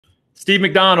Steve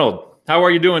MacDonald, how are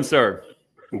you doing, sir?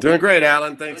 I'm doing great,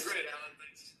 Alan. Thanks.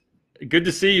 Good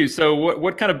to see you. So,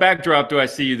 what kind of backdrop do I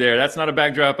see you there? That's not a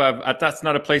backdrop. That's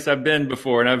not a place I've been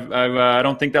before, and I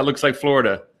don't think that looks like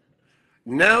Florida.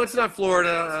 No, it's not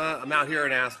Florida. I'm out here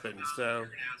in Aspen, so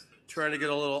trying to get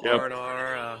a little Yep.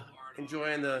 R&R,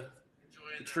 enjoying the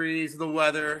trees, the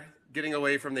weather, getting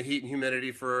away from the heat and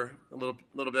humidity for a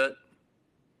little bit.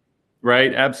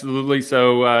 Right. Absolutely.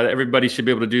 So everybody should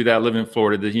be able to do that. Live in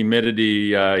Florida. The humidity,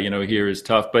 here is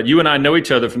tough. But you and I know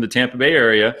each other from the Tampa Bay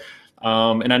area,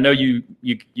 and I know you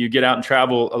get out and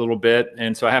travel a little bit,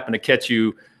 and so I happen to catch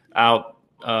you out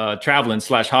traveling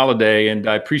 / holiday, and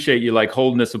I appreciate you like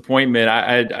holding this appointment.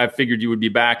 I figured you would be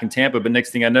back in Tampa, but next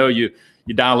thing I know, you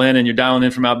dial in, and you're dialing in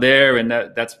from out there, and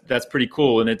that's pretty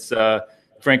cool, and it's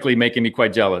frankly making me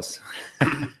quite jealous.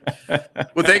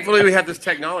 Well, thankfully we have this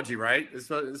technology, right?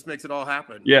 This makes it all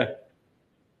happen. Yeah.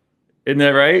 Isn't that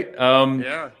right?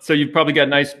 Yeah. So you've probably got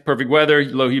nice, perfect weather,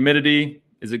 low humidity.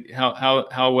 Is it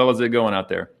how well is it going out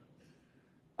there?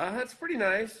 It's pretty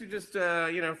nice. You're just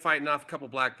fighting off a couple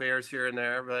black bears here and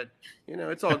there, but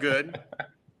it's all good.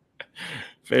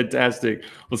 Fantastic.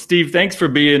 Well, Steve, thanks for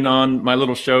being on my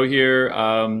little show here.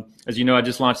 As you know, I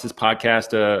just launched this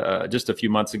podcast just a few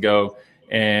months ago,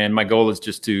 and my goal is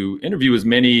just to interview as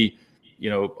many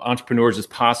entrepreneurs as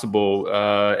possible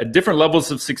at different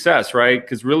levels of success, right?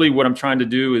 Because really what I'm trying to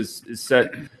do is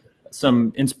set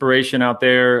some inspiration out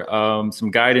there,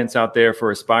 some guidance out there for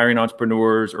aspiring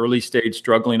entrepreneurs, early stage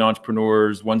struggling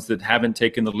entrepreneurs, ones that haven't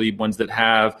taken the leap, ones that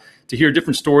have, to hear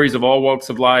different stories of all walks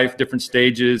of life, different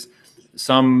stages.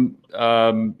 Some,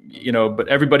 but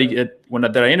everybody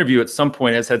that I interview at some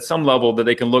point has had some level that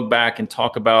they can look back and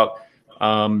talk about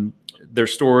their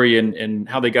story and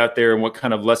how they got there and what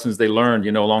kind of lessons they learned,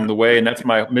 along the way. And that's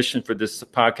my mission for this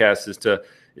podcast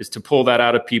is to pull that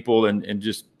out of people and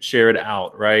just share it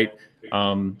out. Right.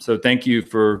 So thank you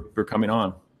for coming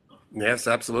on. Yes,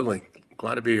 absolutely.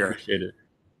 Glad to be here. Appreciate it.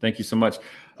 Thank you so much.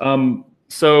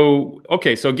 So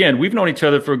again, we've known each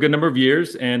other for a good number of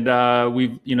years, and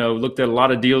we've looked at a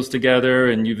lot of deals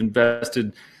together, and you've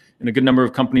invested in a good number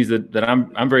of companies that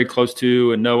I'm very close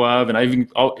to and know of, and I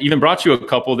even brought you a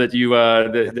couple that you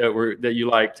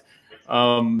liked.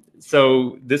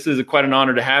 So this is quite an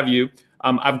honor to have you.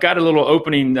 I've got a little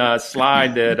opening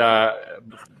slide that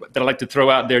I like to throw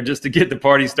out there just to get the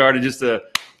party started, just to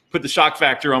put the shock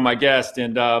factor on my guest,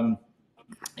 and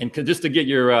just to get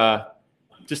your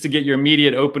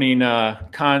immediate opening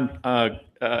kind of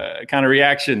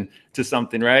reaction to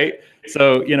something, right?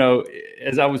 So,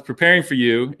 as I was preparing for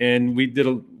you, and we've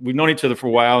known each other for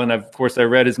a while, and of course I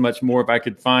read as much more if I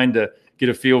could find to get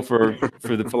a feel for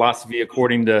the philosophy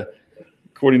according to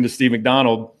Steve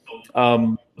MacDonald.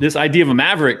 This idea of a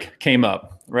maverick came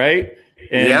up, right?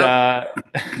 And yeah.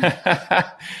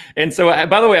 And so,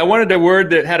 by the way, I wanted a word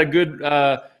that had a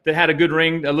good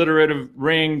ring, alliterative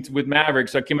ring with maverick.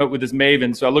 So I came up with this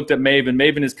maven. So I looked at maven.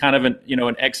 Maven is kind of an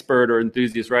expert or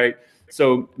enthusiast, right?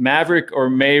 So maverick or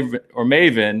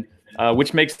maven,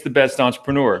 which makes the best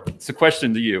entrepreneur? It's a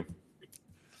question to you.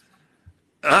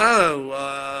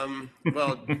 Oh,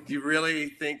 well, do you really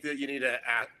think that you need to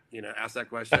ask that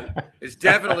question? It's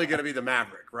definitely going to be the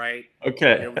maverick, right?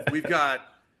 Okay. We've got,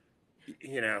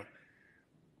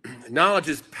 knowledge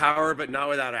is power, but not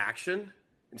without action.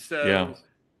 And so,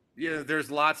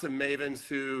 there's lots of mavens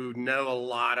who know a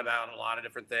lot about a lot of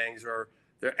different things, or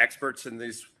they're experts in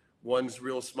these one's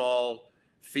real small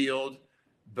field.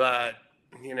 But,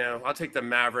 I'll take the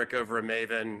maverick over a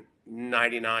maven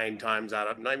 99 times out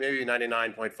of, maybe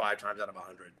 99.5 times out of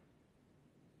 100.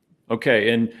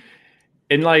 Okay.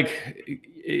 And like,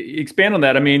 expand on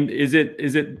that. I mean, is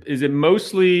it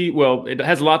mostly, well, it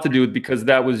has a lot to do with, because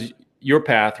that was your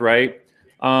path, right?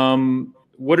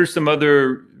 What are some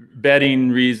other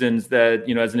betting reasons that,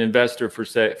 as an investor,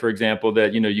 for example,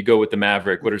 that, you go with the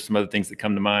maverick? What are some other things that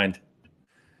come to mind?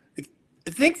 I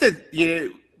think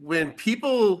that, when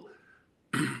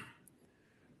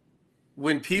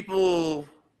people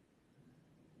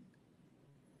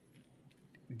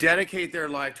dedicate their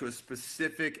life to a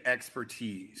specific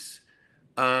expertise,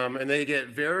 and they get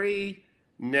very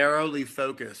narrowly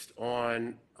focused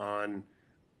on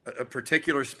a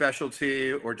particular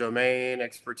specialty or domain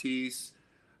expertise,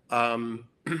 I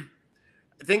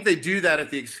think they do that at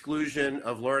the exclusion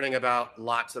of learning about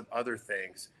lots of other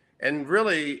things. And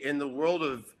really, in the world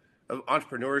of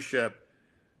entrepreneurship,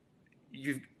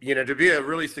 to be a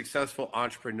really successful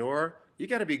entrepreneur, you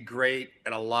got to be great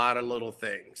at a lot of little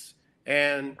things.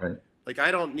 And right. Like,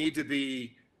 I don't need to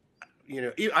be,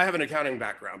 I have an accounting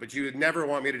background, but you would never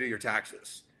want me to do your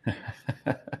taxes.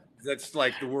 That's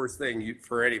like the worst thing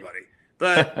for anybody.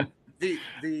 But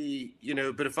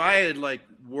but if I had like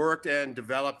worked and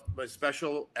developed my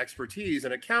special expertise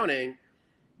in accounting,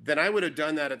 then I would have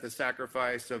done that at the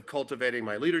sacrifice of cultivating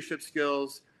my leadership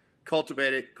skills,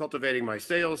 cultivating my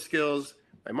sales skills,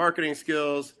 my marketing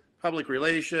skills, public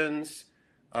relations,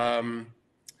 and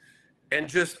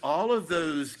just all of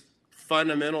those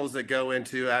fundamentals that go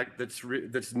into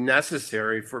that's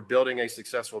necessary for building a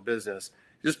successful business.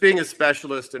 Just being a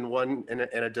specialist in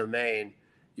a domain,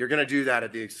 you're going to do that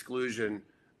at the exclusion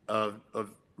of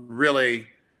really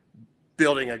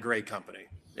building a great company,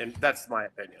 and that's my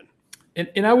opinion.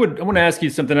 And I want to ask you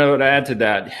something. I would add to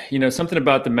that. Something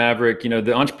about the maverick.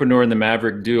 The entrepreneur and the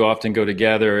maverick do often go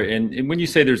together. And when you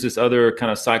say there's this other kind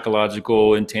of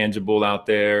psychological intangible out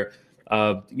there,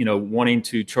 wanting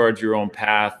to charge your own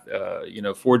path,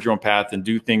 forge your own path and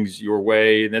do things your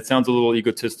way. And that sounds a little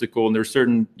egotistical. And there's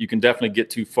you can definitely get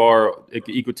too far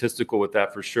egotistical with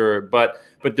that for sure. But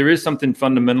there is something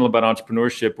fundamental about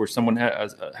entrepreneurship where someone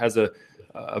has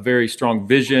a very strong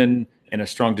vision and a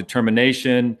strong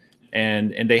determination,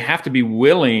 and they have to be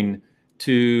willing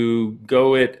to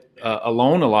go it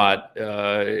alone a lot.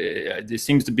 There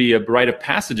seems to be a rite of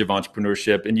passage of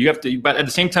entrepreneurship, and but at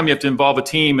the same time, you have to involve a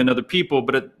team and other people,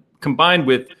 but combined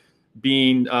with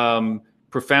being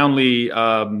profoundly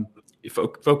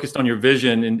focused on your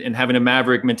vision and having a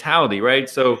maverick mentality, right?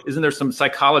 So isn't there some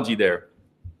psychology there?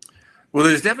 Well,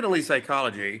 there's definitely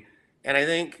psychology. And I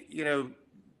think,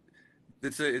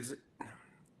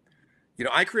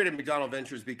 I created MacDonald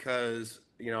Ventures because,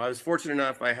 I was fortunate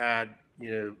enough. I had,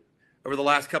 over the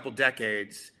last couple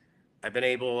decades, I've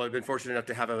been fortunate enough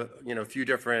to have a few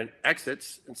different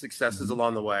exits and successes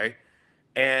along the way.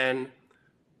 And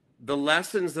the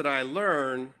lessons that I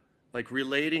learned, like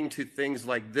relating to things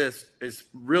like this, is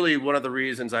really one of the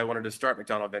reasons I wanted to start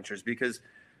MacDonald Ventures, because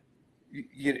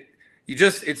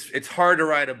it's hard to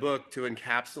write a book to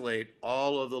encapsulate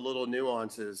all of the little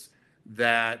nuances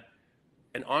that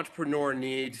an entrepreneur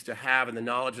needs to have and the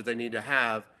knowledge that they need to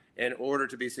have in order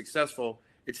to be successful.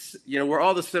 It's, we're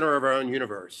all the center of our own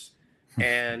universe.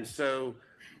 And so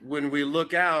when we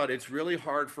look out, it's really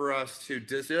hard for us to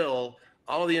distill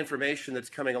all of the information that's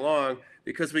coming along,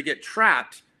 because we get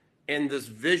trapped in this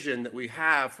vision that we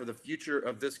have for the future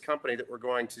of this company that we're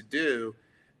going to do.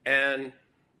 And,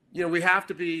 we have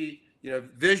to be,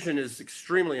 vision is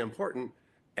extremely important.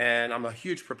 And I'm a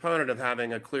huge proponent of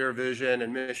having a clear vision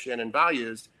and mission and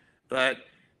values. But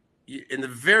in the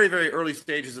very, very early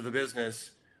stages of the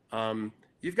business,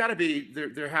 you've got to be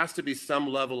there has to be some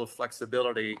level of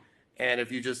flexibility. And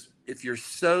if you're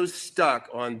so stuck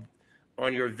on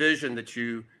your vision that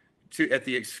at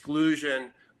the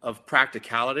exclusion of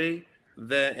practicality,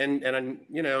 then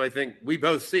I think we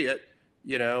both see it,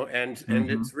 and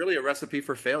it's really a recipe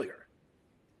for failure.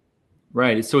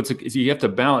 Right. So you have to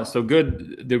balance. So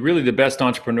the best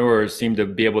entrepreneurs seem to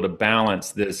be able to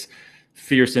balance this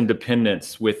fierce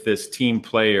independence with this team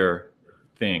player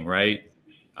thing, right?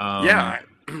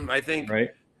 I think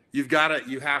right? You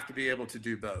have to be able to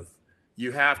do both.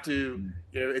 You have to,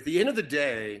 at the end of the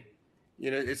day,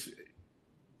 it's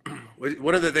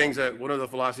one of the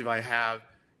philosophies I have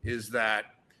is that,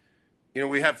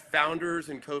 we have founders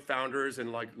and co-founders,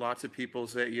 and like lots of people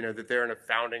say, that they're in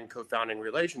a co-founding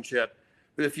relationship.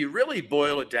 But if you really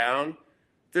boil it down,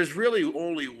 there's really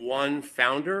only one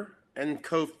founder, and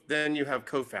then you have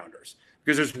co-founders,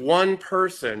 because there's one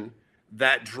person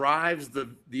that drives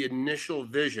the initial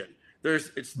vision.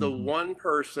 It's the one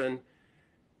person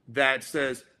that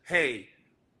says, "Hey,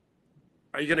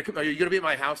 are you gonna be at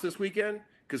my house this weekend?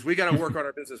 Because we got to work on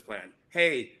our business plan.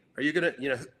 Hey, are you gonna,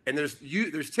 And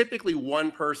there's typically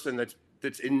one person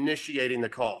that's initiating the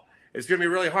call. It's gonna be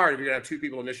really hard if you're gonna have two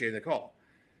people initiating the call.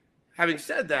 Having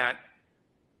said that,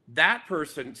 that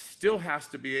person still has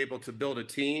to be able to build a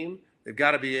team. They've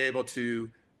got to be able to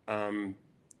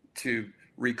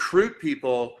recruit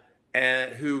people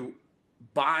who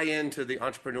buy into the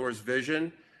entrepreneur's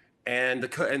vision and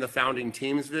the founding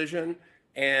team's vision.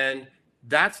 And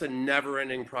that's a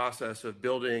never-ending process of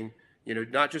building,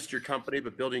 not just your company,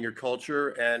 but building your culture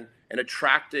and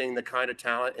attracting the kind of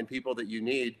talent and people that you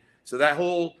need. So that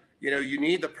whole, you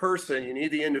need the person, you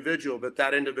need the individual, but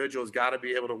that individual has got to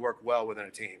be able to work well within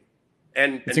a team.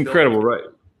 And it's incredible, right?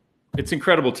 It's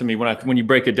incredible to me when you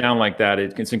break it down like that.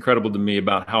 It's incredible to me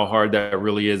about how hard that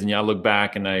really is. And I look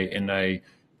back and I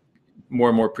more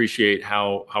and more appreciate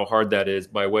how hard that is,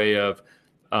 by way of,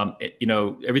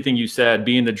 everything you said,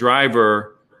 being the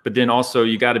driver, but then also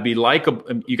you got to be likable.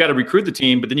 You got to recruit the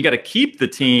team, but then you got to keep the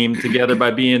team together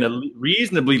by being a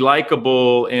reasonably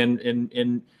likable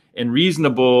and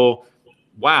reasonable.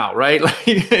 Wow. Right. Like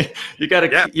you got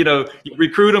to, you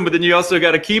recruit them, but then you also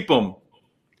got to keep them.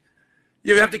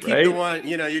 You have to keep right? the one,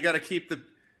 you got to keep the,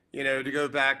 to go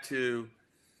back to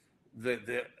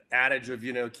the adage of,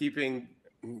 keeping,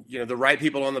 the right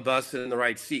people on the bus and in the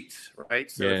right seats, right?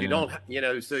 So if you Yeah.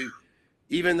 don't, so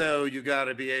even though you got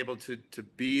to be able to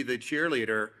be the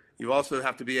cheerleader, you also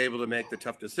have to be able to make the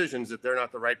tough decisions if they're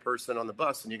not the right person on the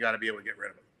bus, and you got to be able to get rid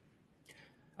of them.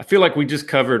 I feel like we just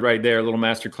covered right there a little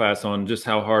masterclass on just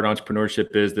how hard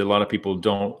entrepreneurship is that a lot of people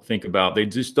don't think about. They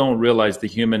just don't realize the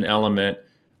human element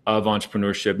of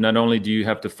entrepreneurship. Not only do you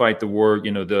have to fight the war,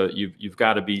 you've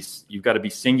got to be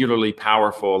singularly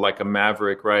powerful like a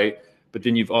maverick, right? But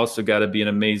then you've also got to be an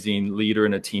amazing leader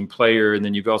and a team player, and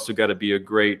then you've also got to be a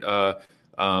great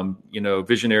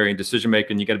visionary and decision maker.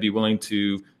 And you got to be willing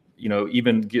to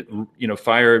even get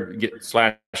fired,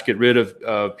 get rid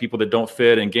of people that don't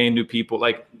fit and gain new people.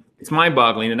 Like, it's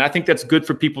mind-boggling, and I think that's good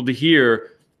for people to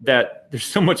hear, that there's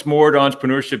so much more to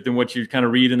entrepreneurship than what you kind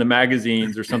of read in the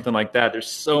magazines or something like that. There's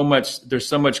so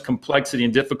much complexity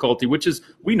and difficulty, which is,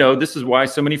 we know this is why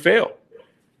so many fail.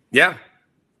 Yeah,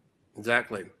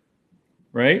 exactly.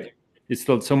 Right? It's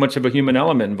still so much of a human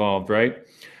element involved, right?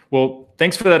 Well,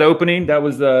 thanks for that opening. That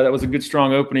was a good,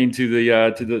 strong opening to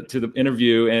the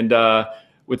interview. And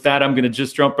with that, I'm going to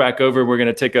just jump back over. We're going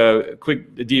to take a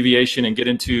quick deviation and get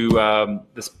into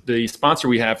the sponsor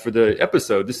we have for the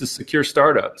episode. This is Secure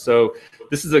Startup. So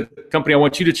this is a company I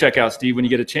want you to check out, Steve, when you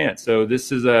get a chance. So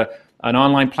this is an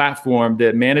online platform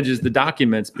that manages the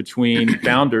documents between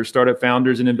startup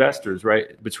founders and investors,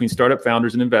 right? Between startup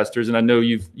founders and investors. And I know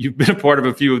you've been a part of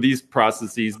a few of these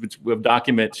processes of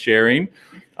document sharing,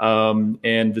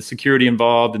 and the security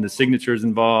involved and the signatures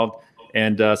involved.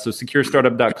 And so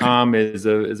securestartup.com is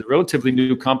a relatively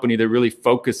new company that really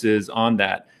focuses on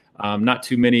that. Not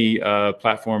too many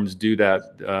platforms do that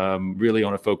really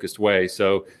on a focused way.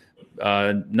 So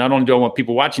not only do I want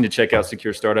people watching to check out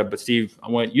Secure Startup, but Steve, I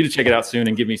want you to check it out soon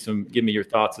and give me your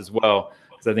thoughts as well,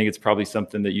 because I think it's probably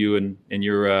something that you and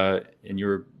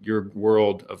your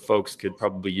world of folks could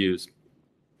probably use.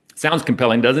 Sounds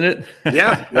compelling, doesn't it?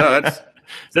 Yeah, no, that's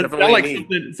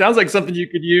sounds like something you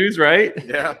could use, right?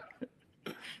 Yeah.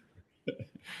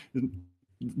 The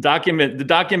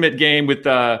document game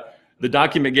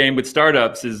with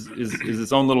startups is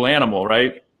its own little animal,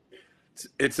 right?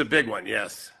 It's a big one,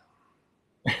 yes.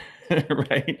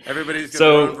 Right. Everybody's got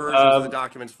their own versions of the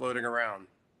documents floating around.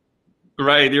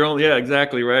 Right. Yeah,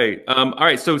 exactly right. All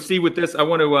right. So, Steve, with this, I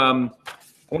want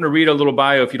to read a little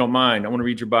bio, if you don't mind. I want to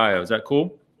read your bio. Is that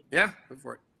cool? Yeah, go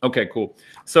for it. Okay, cool.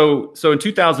 So in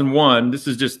 2001, this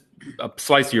is just a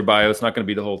slice of your bio. It's not going to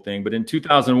be the whole thing, but in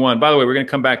 2001, by the way, we're going to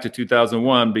come back to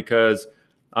 2001 because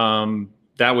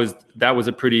that was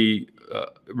a pretty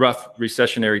rough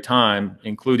recessionary time,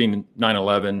 including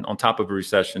 9/11 on top of a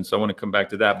recession. So I want to come back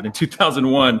to that. But in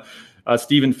 2001,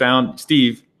 Steve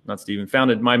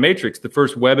founded My Matrix, the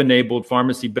first web-enabled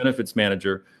pharmacy benefits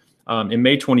manager. In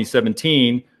May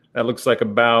 2017, that looks like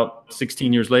about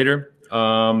 16 years later,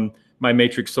 My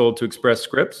Matrix sold to Express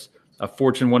Scripts, a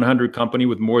Fortune 100 company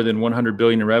with more than 100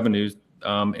 billion in revenues,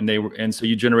 and so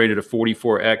you generated a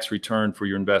 44x return for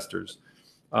your investors.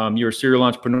 You're a serial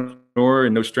entrepreneur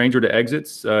and no stranger to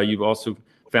exits. You've also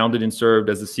founded and served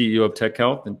as the CEO of Tech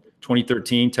Health. In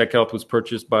 2013, Tech Health was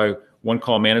purchased by One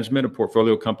Call Management, a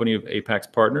portfolio company of Apex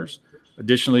Partners.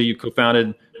 Additionally, you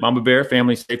co-founded Mama Bear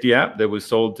Family Safety App that was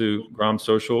sold to Grom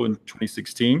Social in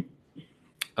 2016.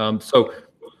 So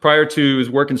prior to his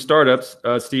work in startups,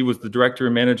 Steve was the director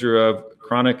and manager of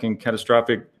Chronic and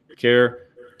Catastrophic Care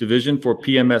Division for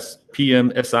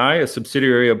PMSI, a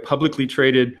subsidiary of publicly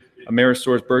traded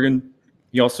AmerisourceBergen.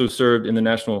 He also served in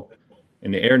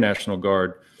the Air National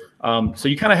Guard. So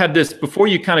you kind of had this before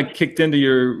you kind of kicked into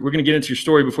we're going to get into your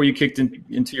story, before you kicked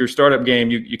into your startup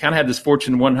game, you kind of had this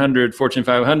Fortune 100, Fortune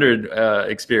 500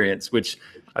 experience, which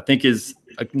I think is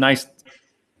a nice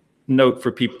note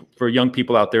for young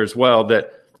people out there as well,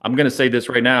 that I'm going to say this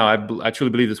right now. I truly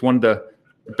believe this. One of the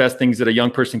best things that a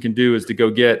young person can do is to go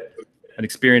get an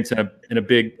experience in a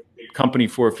big company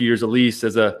for a few years at least,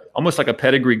 as almost like a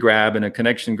pedigree grab and a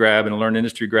connection grab and a learn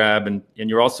industry grab. And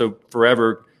you're also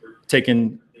forever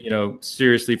taken,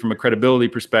 seriously from a credibility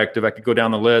perspective. I could go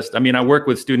down the list. I mean, I work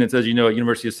with students, as you know, at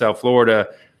University of South Florida,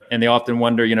 and they often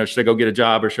wonder, should I go get a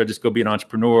job or should I just go be an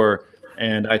entrepreneur?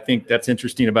 And I think that's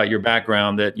interesting about your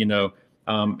background, that,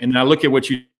 and I look at what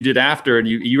you did after, and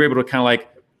you were able to kind of like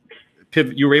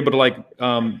pivot. You were able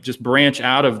to just branch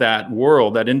out of that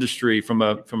world, that industry, from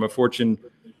a Fortune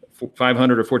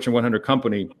 500 or Fortune 100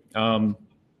 company.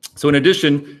 So in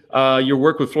addition, your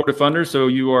work with Florida Funders. So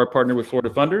you are a partner with Florida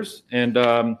Funders,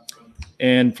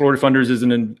 and Florida Funders is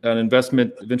an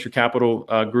investment venture capital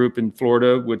group in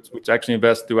Florida, which actually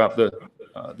invests throughout the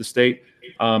state.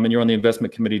 and you're on the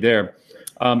investment committee there.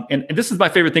 And this is my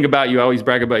favorite thing about you. I always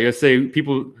brag about you. I say,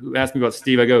 people who ask me about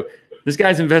Steve, I go, this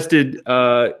guy's invested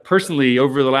personally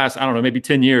over the last, I don't know, maybe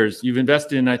 10 years. You've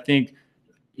invested in, I think,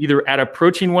 either at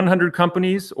approaching 100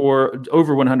 companies or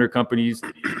over 100 companies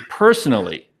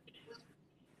personally.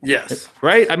 Yes.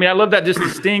 Right? I mean, I love that just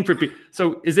distinct for people.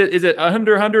 So is it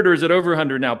under 100 or is it over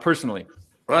 100 now personally?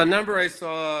 Well, a number I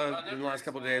saw in the last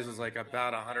couple of days was like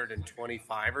about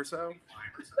 125 or so.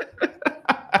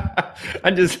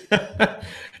 I just,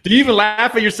 do you even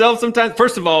laugh at yourself sometimes?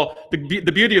 First of all, the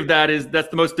beauty of that is that's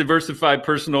the most diversified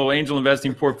personal angel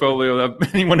investing portfolio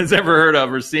that anyone has ever heard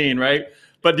of or seen, right?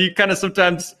 But do you kind of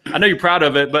sometimes, I know you're proud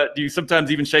of it, but do you sometimes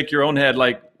even shake your own head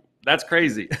like, that's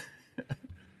crazy?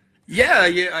 Yeah,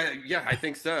 I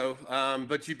think so.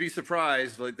 But you'd be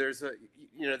surprised. Like there's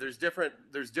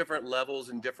different levels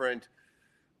and different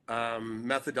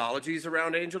methodologies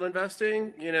around angel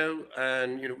investing,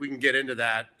 and we can get into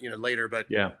that, later. But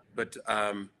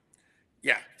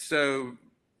So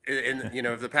in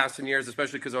the past 10 years,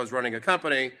 especially because I was running a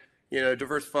company,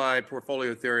 diversified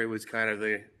portfolio theory was kind of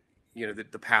the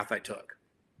path I took.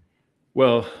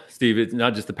 Well, Steve, it's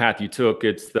not just the path you took.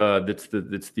 It's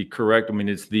the correct. I mean,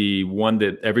 it's the one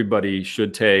that everybody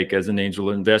should take as an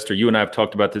angel investor. You and I have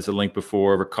talked about this at length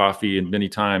before over coffee and many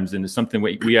times, and it's something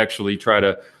we actually try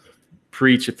to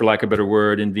preach, for lack of a better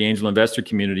word, in the angel investor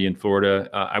community in Florida.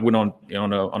 I went on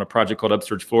a project called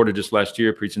Upsurge Florida just last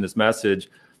year, preaching this message.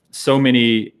 So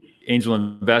many angel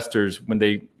investors, when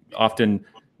they often,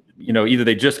 either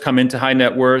they just come into high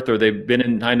net worth or they've been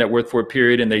in high net worth for a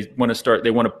period and they want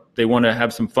to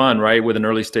have some fun, right, with an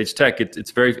early stage tech.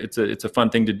 It's a fun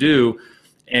thing to do,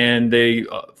 and they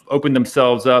open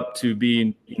themselves up to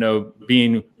being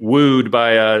wooed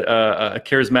by a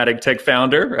charismatic tech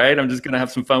founder, right? I'm just going to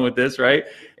have some fun with this, right?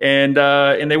 And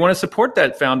they want to support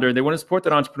that founder, they want to support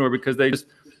that entrepreneur because they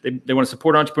want to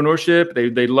support entrepreneurship.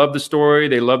 They love the story,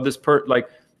 they love this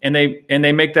and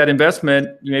they make that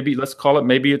investment. Maybe let's call it,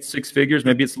 maybe it's six figures,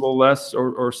 maybe it's a little less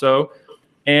or so,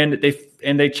 and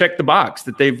they check the box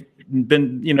that they've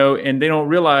been, and they don't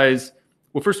realize.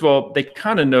 Well, first of all, they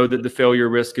kind of know that the failure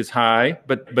risk is high,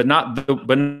 but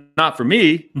not for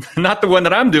me, not the one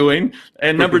that I'm doing.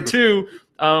 And number two,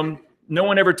 no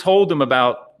one ever told them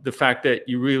about the fact that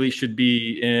you really should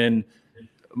be in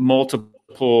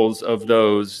multiples of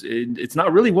those. It's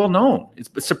not really well known. It's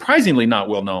surprisingly not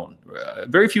well known.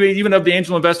 Very few, even of the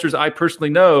angel investors I personally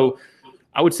know,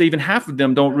 I would say even half of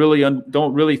them don't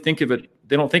really think of it.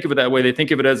 They don't think of it that way. They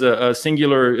think of it as a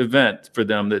singular event for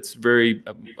them. That's very,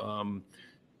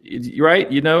 right.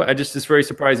 It's very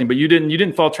surprising. But you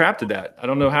didn't fall trap to that. I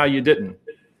don't know how you didn't.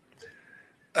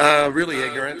 Really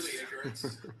ignorance.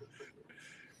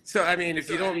 So I mean, if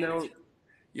you don't know,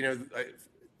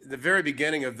 the very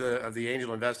beginning of the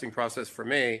angel investing process for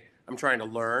me, I'm trying to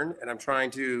learn and I'm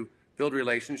trying to build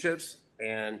relationships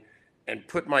and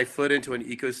put my foot into an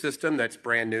ecosystem that's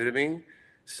brand new to me.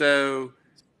 So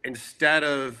instead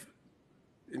of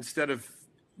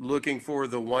looking for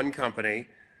the one company,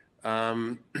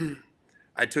 I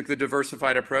took the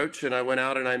diversified approach and I went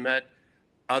out and I met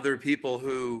other people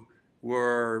who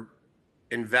were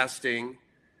investing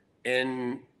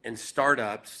in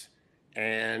startups,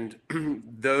 and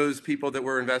those people that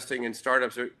were investing in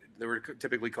startups they were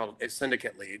typically called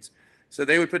syndicate leads. So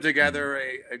they would put together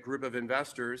a group of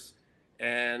investors,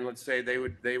 and let's say they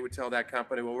would tell that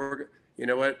company, well,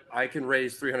 I can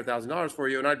raise $300,000 for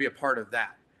you, and I'd be a part of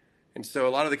that. And so a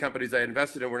lot of the companies I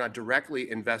invested in were not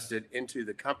directly invested into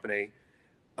the company,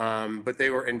 but they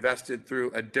were invested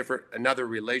through another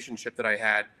relationship that I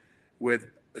had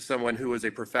with someone who was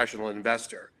a professional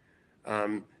investor.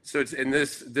 So it's in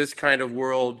this kind of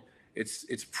world.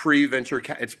 It's pre-venture,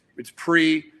 it's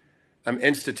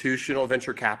institutional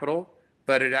venture capital,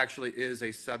 but it actually is a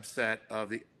subset of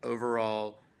the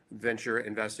overall venture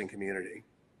investing community.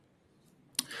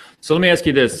 So let me ask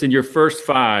you this: in your first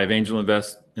 5 angel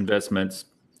investments,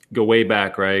 go way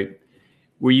back, right?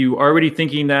 Were you already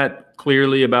thinking that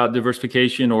clearly about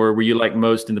diversification, or were you like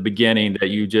most in the beginning that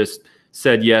you just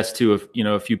said yes to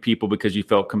a few people because you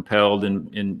felt compelled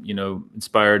and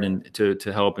inspired and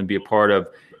to help and be a part of?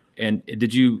 And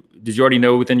did you already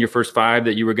know within your first 5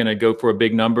 that you were going to go for a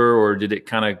big number, or did you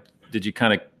kind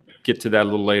of get to that a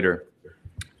little later?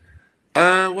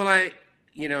 Well,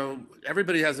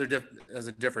 everybody has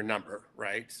a different number,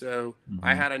 right? So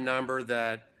I had a number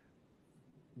that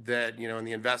in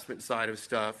the investment side of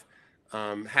stuff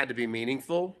had to be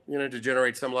meaningful, to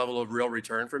generate some level of real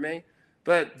return for me.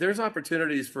 But there's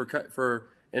opportunities for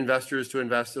investors to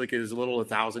invest like as little as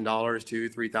 $1,000 to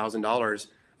 $3,000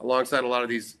 alongside a lot of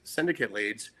these syndicate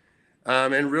leads.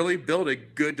 and really build a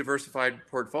good diversified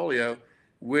portfolio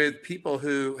with people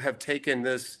who have taken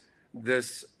this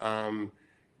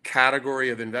category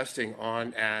of investing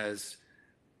on as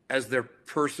their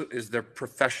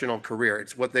professional career.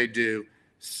 It's what they do,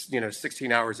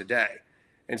 16 hours a day.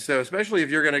 And so, especially if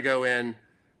you're going to go in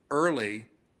early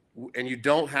and you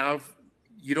don't have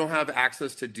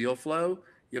access to deal flow,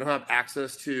 you don't have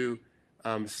access to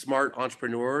smart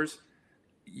entrepreneurs.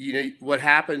 What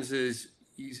happens is,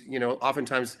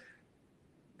 oftentimes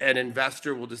an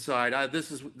investor will decide, I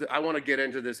want to get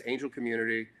into this angel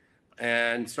community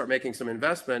and start making some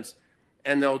investments,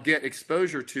 and they'll get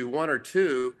exposure to one or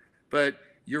two, but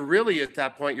you're really, at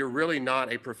that point, you're really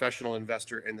not a professional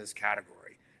investor in this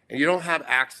category. And you don't have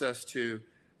access to,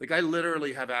 like, I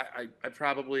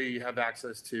probably have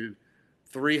access to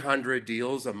 300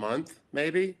 deals a month,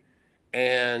 maybe.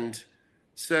 And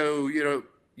so,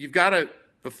 you've got to,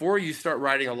 before you start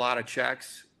writing a lot of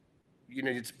checks,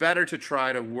 it's better to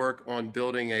try to work on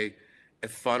building a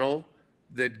funnel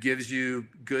that gives you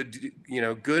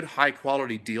good high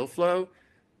quality deal flow,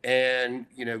 and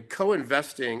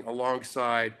co-investing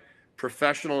alongside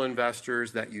professional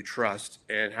investors that you trust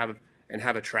and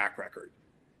have a track record.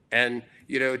 And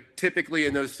typically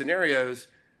in those scenarios,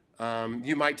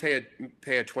 you might pay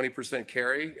a 20%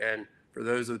 carry. And for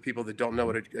those of the people that don't know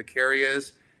what a carry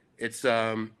is, it's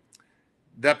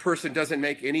that person doesn't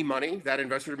make any money. That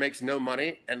investor makes no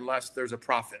money unless there's a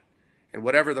profit. And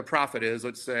whatever the profit is,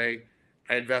 let's say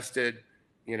I invested,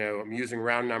 I'm using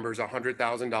round numbers,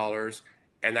 $100,000,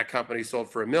 and that company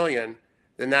sold for $1 million,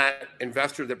 then that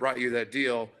investor that brought you that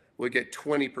deal would get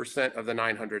 20% of the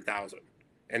 900,000.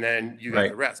 And then you got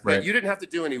the rest. But you didn't have to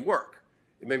do any work.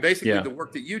 I mean, basically the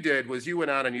work that you did was you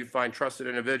went out and you find trusted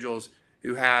individuals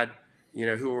who had,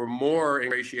 who were more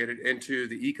ingratiated into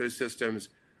the ecosystems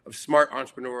of smart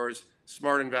entrepreneurs,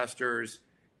 smart investors,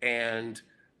 and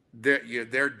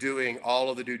they're doing all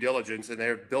of the due diligence, and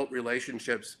they've built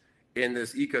relationships in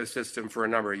this ecosystem for a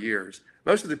number of years.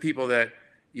 Most of the people that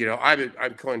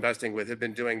I'm co-investing with have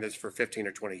been doing this for 15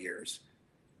 or 20 years.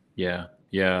 Yeah,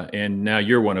 and now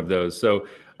you're one of those. So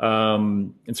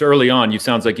it's early on. You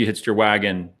sounds like you hitched your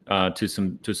wagon to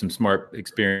some smart,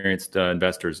 experienced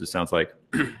investors. It sounds like.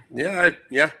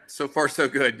 Yeah. So far, so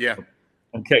good. Yeah.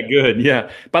 Okay, good. Yeah.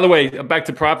 By the way, back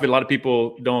to profit. A lot of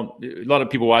people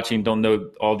watching don't know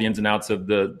all the ins and outs of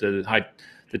the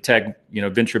tech,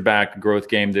 venture-backed growth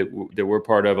game that we're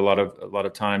part of. A lot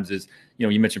of times is,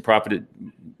 you mentioned profit.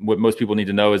 What most people need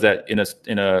to know is that in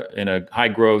a high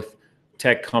growth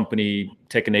tech company,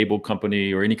 tech-enabled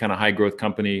company, or any kind of high growth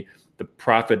company, the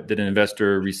profit that an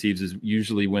investor receives is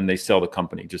usually when they sell the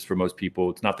company. Just for most people,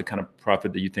 it's not the kind of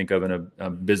profit that you think of in a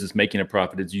business making a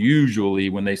profit. It's usually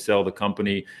when they sell the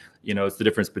company. It's the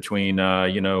difference between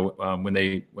when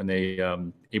they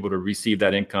able to receive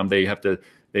that income, they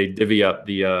divvy up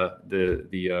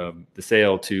the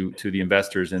sale to the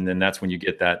investors, and then that's when you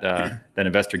get that that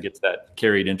investor gets that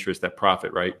carried interest, that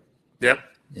profit, right? Yep.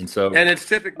 And it's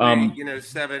typically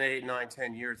 7, 8, 9,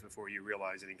 10 years before you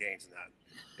realize any gains in that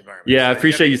environment. Yeah, so I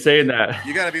appreciate you saying that.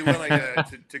 You got to be willing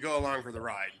to go along for the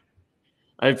ride.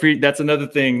 That's another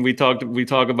thing we talk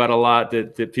about a lot,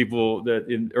 that people that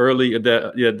in early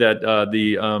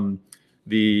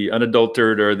the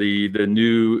unadulterated or the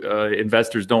new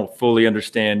investors don't fully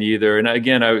understand either. And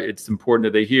again, it's important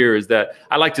that they hear is that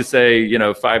I like to say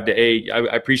 5 to 8.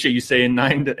 I appreciate you saying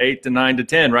 9 to 8 to 9 to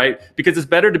 10, right? Because it's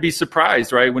better to be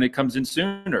surprised, right, when it comes in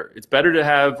sooner. It's better to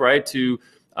have to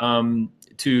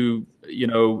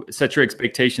set your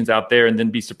expectations out there and then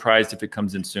be surprised if it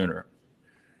comes in sooner.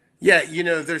 Yeah,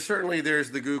 there's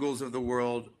the Googles of the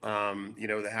world,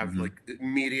 that have like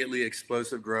immediately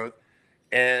explosive growth.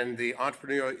 And the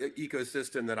entrepreneurial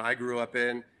ecosystem that I grew up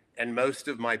in, and most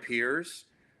of my peers,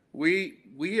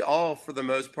 we all, for the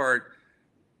most part,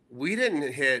 we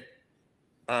didn't hit,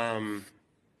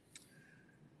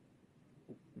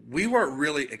 we weren't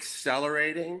really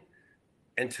accelerating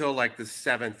until like the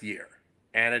 7th year.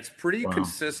 And it's pretty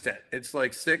consistent. It's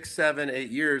like 6, 7, 8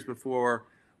 years before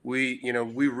we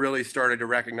really started to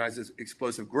recognize this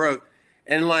explosive growth.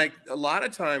 And like a lot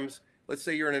of times, let's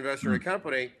say you're an investor in a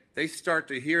company, they start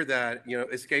to hear that,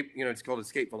 escape, it's called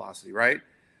escape velocity, right?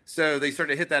 So they start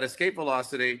to hit that escape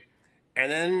velocity. And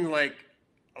then like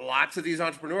lots of these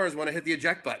entrepreneurs want to hit the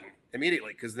eject button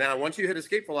immediately. Because now once you hit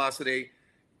escape velocity,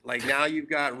 like now you've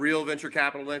got real venture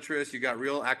capital interest, you've got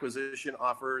real acquisition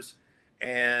offers,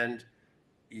 and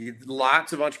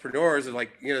lots of entrepreneurs are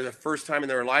like, the first time in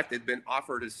their life they've been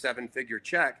offered a 7-figure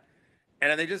check.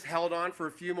 And if they just held on for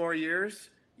a few more years,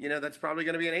 that's probably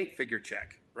going to be an 8-figure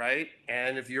check. Right.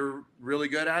 And if you're really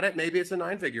good at it, maybe it's a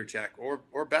 9-figure check or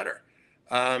better.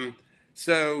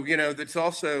 So, that's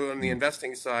also on the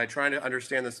investing side, trying to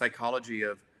understand the psychology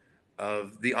of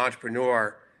the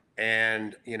entrepreneur.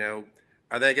 And,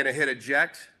 are they going to hit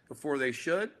eject before they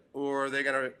should, or are they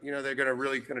going to, they're going to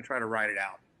really going to try to ride it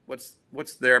out?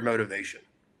 What's their motivation?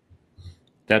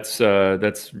 This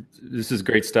is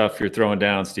great stuff you're throwing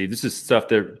down, Steve. This is stuff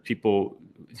that people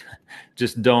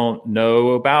just don't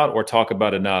know about or talk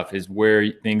about enough, is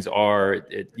where things are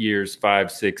at years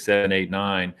 5, 6, 7, 8,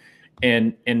 9.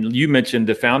 And you mentioned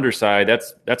the founder side.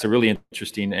 That's a really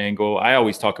interesting angle. I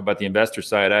always talk about the investor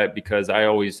side because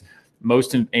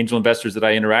most angel investors that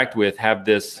I interact with have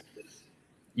this,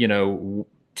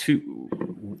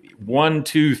 1,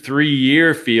 2, 3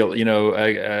 year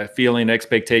feeling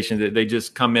expectation that they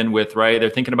just come in with, right? They're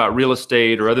thinking about real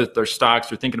estate or their stocks.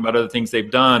 They're thinking about other things they've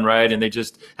done, right? And they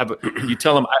just you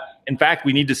tell them, in fact,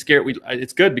 we need to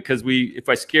it's good because if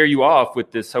I scare you off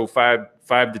with this whole 5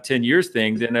 to 10 years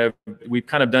thing, then we've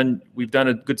done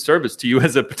a good service to you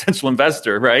as a potential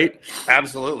investor, right?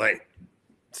 Absolutely.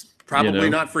 It's probably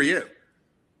not for you.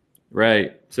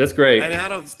 Right. So that's great.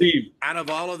 And Steve, out of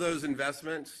all of those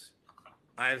investments,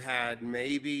 I've had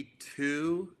maybe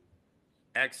 2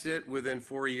 exit within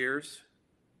 4 years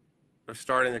of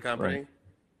starting the company. Right.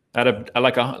 Out of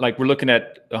like we're looking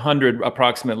at 100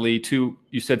 approximately. 2.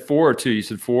 You said 4 or 2? You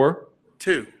said 4.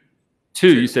 2.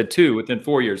 2. You said 2 within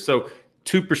 4 years. So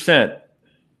 2%.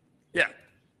 Yeah,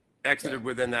 exited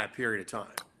within that period of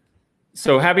time.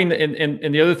 So having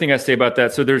and the other thing I say about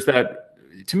that, so there's that.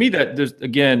 To me, that there's,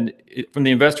 again, from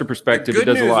the investor perspective, it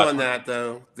does a lot. The good news on that,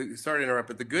 though, sorry to interrupt,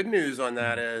 but the good news on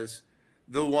that is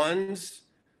the ones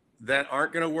that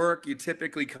aren't going to work, you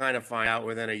typically kind of find out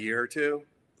within a year or 2,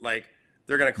 like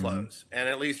they're going to close, and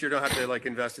at least you don't have to like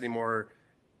invest any more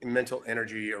mental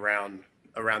energy around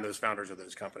those founders of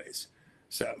those companies.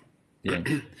 So.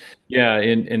 Yeah.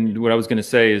 And what I was going to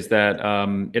say is that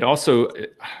it also,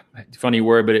 funny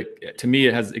word, but to me,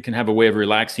 it can have a way of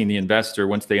relaxing the investor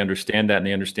once they understand that and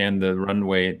they understand the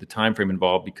runway, the time frame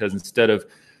involved. Because instead of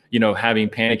having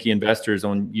panicky investors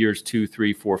on years 2,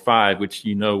 3, 4, 5, which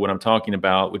what I'm talking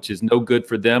about, which is no good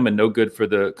for them and no good for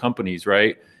the companies,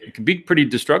 right? It can be pretty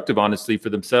destructive, honestly,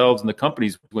 for themselves and the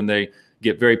companies when they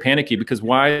get very panicky, because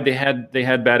they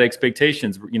had bad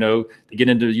expectations. They get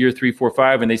into year 3, 4,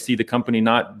 5, and they see the company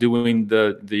not doing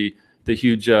the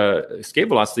huge escape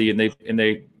velocity, and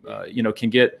they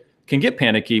can get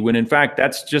panicky, when in fact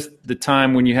that's just the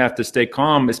time when you have to stay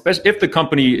calm, especially if the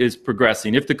company is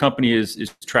progressing, if the company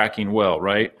is tracking well,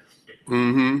 right?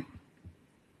 Mm-hmm.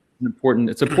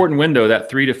 It's an important window, that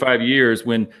 3 to 5 years,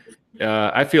 when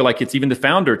I feel like it's even the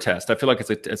founder test. I feel like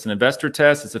it's an investor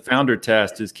test. It's a founder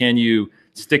test. Is, can you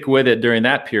stick with it during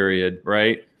that period,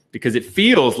 right? Because it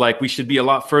feels like we should be a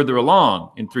lot further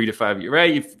along in 3 to 5 years,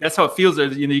 right? That's how it feels.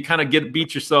 You kind of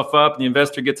beat yourself up, and the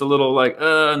investor gets a little like,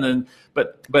 and then,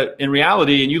 but in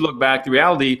reality, and you look back, the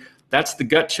reality, that's the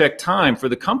gut check time for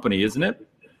the company, isn't it?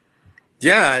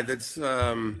 Yeah, that's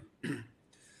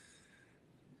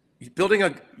building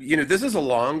this is a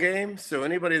long game. So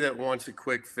anybody that wants a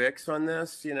quick fix on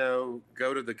this,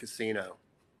 go to the casino.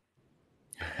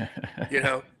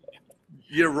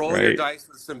 Roll your dice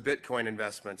with some Bitcoin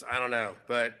investments. I don't know,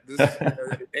 but this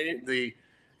the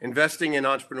investing in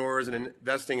entrepreneurs and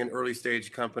investing in early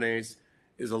stage companies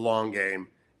is a long game.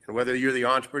 And whether you're the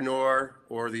entrepreneur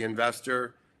or the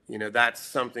investor, that's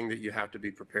something that you have to be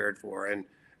prepared for. And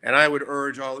I would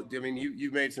urge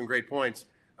you made some great points.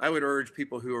 I would urge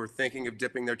people who are thinking of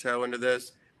dipping their toe into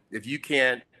this, if you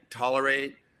can't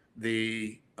tolerate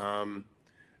the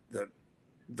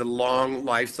long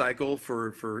life cycle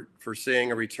for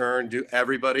seeing a return, do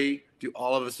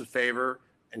all of us a favor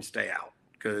and stay out,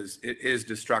 because it is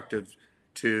destructive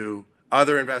to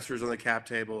other investors on the cap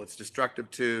table. It's destructive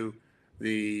to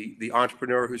the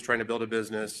entrepreneur who's trying to build a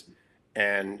business.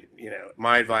 And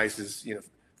my advice is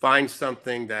find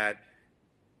something that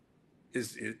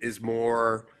is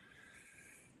more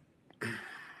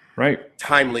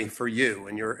timely for you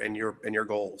and your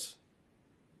goals.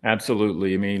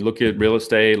 Absolutely. I mean, look at real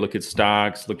estate, look at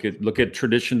stocks, look at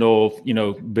traditional,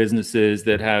 businesses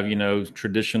that have,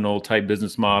 traditional type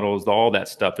business models. All that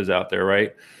stuff is out there,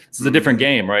 right? This is a different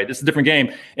game, right? This is a different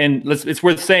game. And it's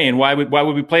worth saying, why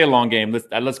would we play a long game? Let's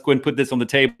go ahead and put this on the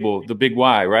table, the big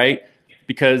why, right?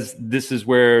 Because this is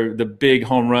where the big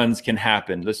home runs can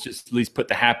happen. Let's just at least put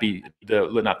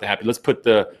let's put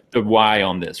the why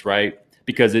on this, right?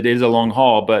 Because it is a long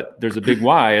haul, but there's a big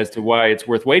why as to why it's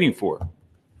worth waiting for.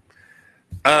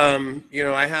 I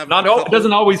have it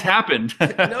doesn't always happen.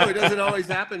 No, it doesn't always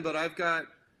happen, but I've got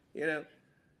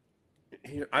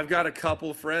a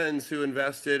couple friends who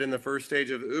invested in the first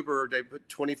stage of Uber. They put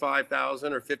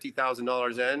 $25,000 or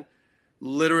 $50,000 in.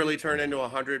 literally turned into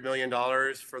 $100 million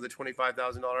for the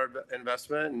 $25,000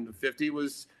 investment, and 50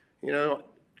 was, a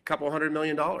couple $100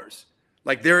 million.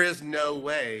 Like, there is no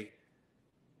way.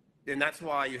 And that's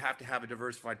why you have to have a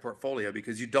diversified portfolio,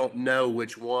 because you don't know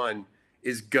which one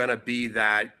is going to be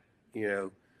that,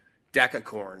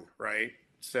 decacorn, right?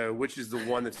 So which is the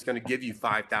one that's going to give you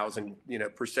 5,000,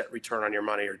 percent return on your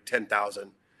money, or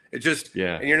 10,000. It just,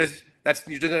 and you're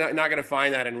not going to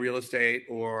find that in real estate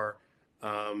or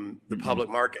the public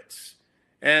markets.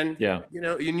 And, and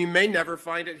you may never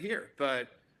find it here, but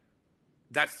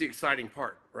that's the exciting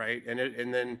part, right? And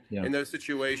then in those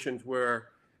situations where,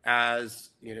 as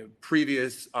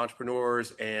previous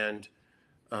entrepreneurs and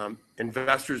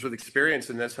investors with experience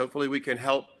in this, hopefully we can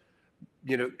help,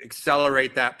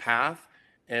 accelerate that path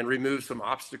and remove some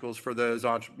obstacles for those,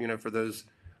 for those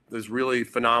really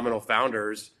phenomenal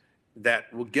founders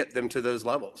that will get them to those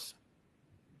levels.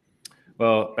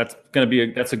 Well, that's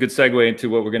a good segue into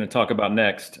what we're going to talk about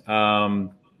next.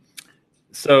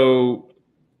 So,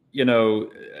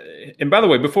 and by the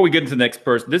way, before we get into the next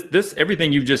person, this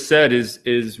everything you've just said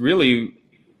is really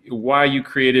why you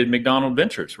created MacDonald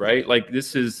Ventures, right? Like,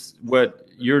 this is what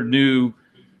your new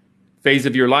phase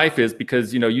of your life is,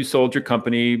 because you sold your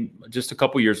company just a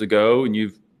couple years ago, and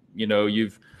you've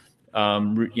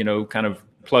kind of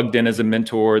plugged in as a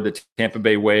mentor, the Tampa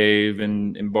Bay Wave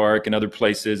and Embark and other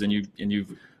places, and you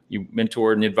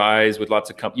mentored and advised with lots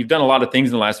of companies. You've done a lot of things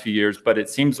in the last few years, but it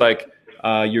seems like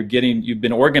you've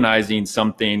been organizing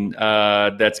something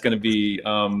that's going to be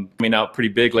coming out pretty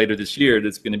big later this year.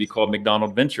 That's going to be called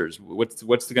MacDonald Ventures.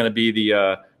 What's going to be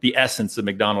the essence of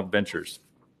MacDonald Ventures?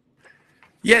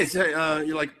 Yes,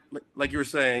 like you were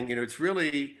saying,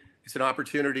 it's an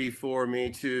opportunity for me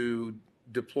to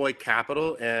deploy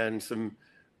capital and some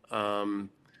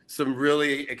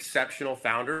really exceptional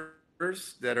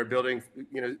founders that are building,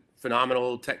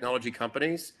 phenomenal technology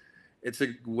companies. It's a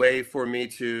way for me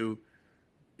to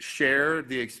share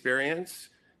the experience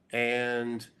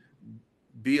and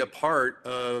be a part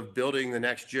of building the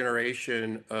next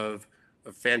generation of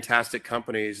fantastic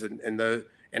companies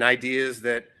and ideas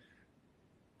that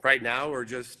right now are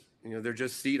just, they're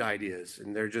just seed ideas,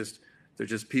 and they're just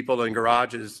people in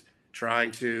garages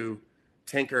trying to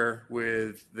tinker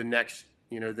with the next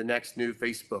new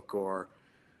Facebook or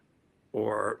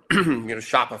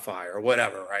Shopify or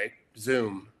whatever, right?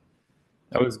 Zoom.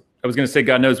 I was going to say,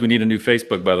 God knows we need a new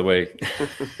Facebook, by the way.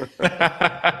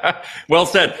 Well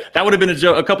said. That would have been a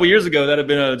joke a couple years ago. That'd have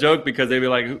been a joke, because they'd be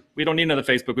like, "We don't need another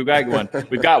Facebook. We've got one.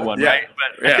 We've got one, right?"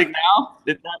 But I think now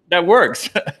that works.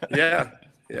 Yeah.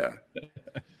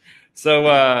 So,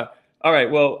 all right.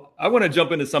 Well, I want to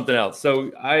jump into something else.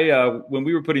 So, when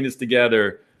we were putting this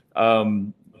together,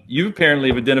 you apparently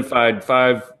have identified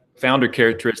 5 founder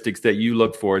characteristics that you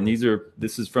look for, and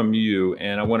this is from you,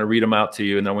 and I want to read them out to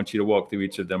you, and I want you to walk through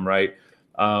each of them. Right?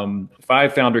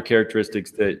 5 founder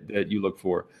characteristics that you look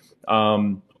for.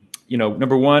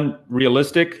 Number 1,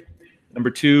 realistic. Number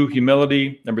 2,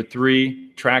 humility. Number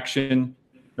 3, traction.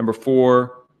 Number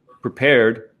 4,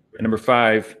 prepared. And number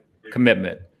 5,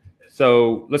 commitment.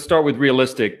 So let's start with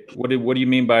realistic. What do you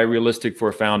mean by realistic for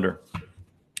a founder?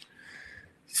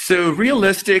 So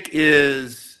realistic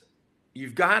is,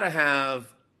 you've got to have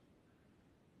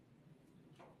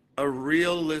a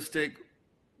realistic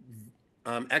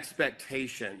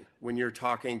expectation when you're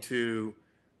talking to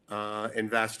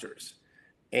investors.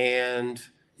 And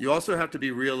you also have to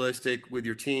be realistic with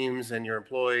your teams and your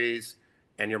employees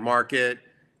and your market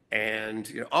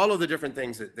and all of the different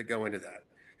things that go into that.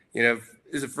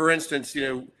 For instance,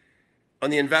 on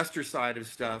the investor side of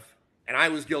stuff, and I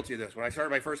was guilty of this. When I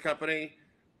started my first company,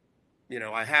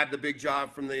 I had the big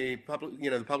job from the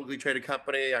publicly traded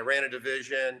company. I ran a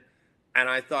division, and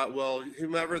I thought, well,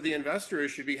 whomever the investor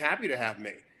is should be happy to have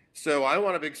me. So I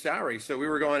want a big salary. So we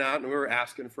were going out and we were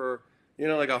asking for,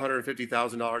 like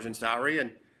 $150,000 in salary.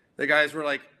 And the guys were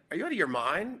like, "Are you out of your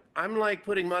mind? I'm like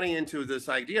putting money into this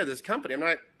idea, this company.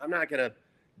 I'm not going to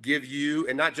give you,"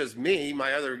 and not just me,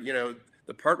 my other,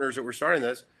 the partners that were starting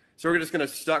this. So we're just going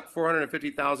to suck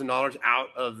 $450,000 out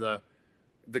of the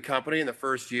company in the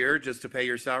first year just to pay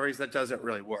your salaries. That doesn't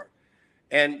really work.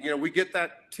 And, we get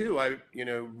that too. I,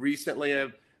 recently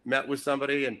have met with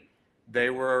somebody, and they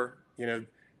were,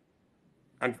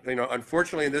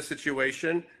 unfortunately in this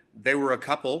situation, they were a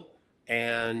couple,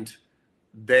 and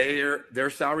their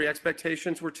salary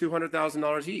expectations were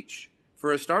 $200,000 each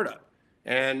for a startup.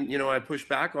 And, I pushed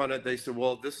back on it. They said,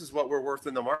 "Well, this is what we're worth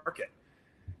in the market."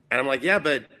 And I'm like, "Yeah,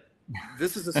 but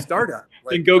this is a startup.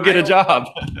 Like, then go get a job."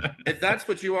 If that's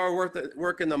what you are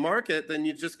work in the market, then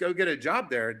you just go get a job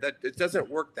there. That it doesn't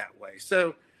work that way.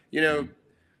 So,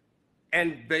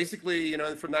 And basically, you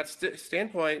know, from that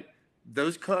standpoint,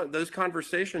 those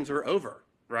conversations are over,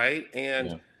 right?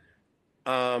 Yeah.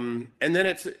 And then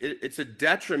it's a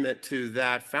detriment to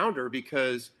that founder,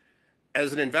 because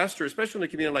as an investor, especially in a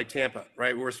community like Tampa,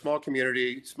 right? We're a small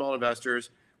community, small investors,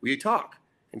 we talk.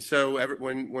 And so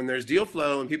when there's deal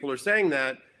flow and people are saying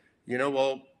that, you know,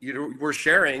 well, you know, we're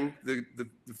sharing the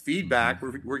feedback,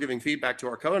 we're giving feedback to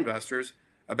our co-investors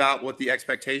about what the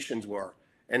expectations were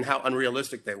and how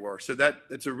unrealistic they were. So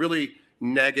it's a really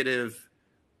negative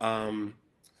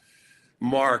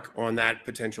mark on that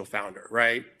potential founder,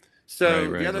 right?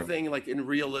 So the other thing, like in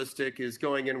realistic, is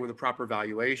going in with a proper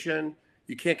valuation.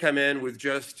 You can't come in with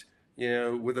just, you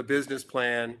know, with a business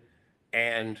plan,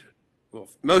 and well,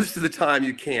 most of the time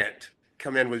you can't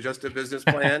come in with just a business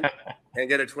plan and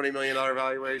get a $20 million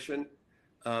valuation.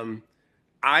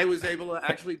 I was able to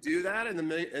actually do that in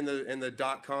the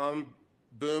dot-com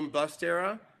boom bust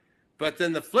era. But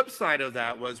then the flip side of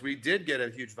that was we did get a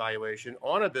huge valuation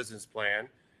on a business plan.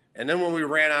 And then when we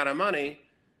ran out of money,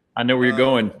 I know where you're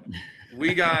going.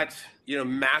 we got, you know,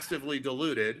 massively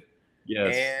diluted.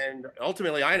 Yes. And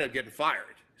ultimately I ended up getting fired.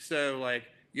 So like,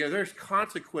 you know, there's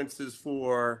consequences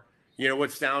for, you know,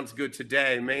 what sounds good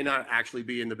today may not actually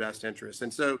be in the best interest.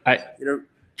 And so, having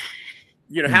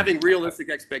realistic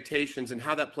expectations and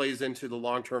how that plays into the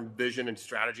long-term vision and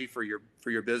strategy for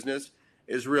your business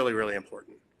is really, really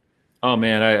important. Oh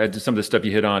man, I just, some of the stuff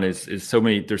you hit on is so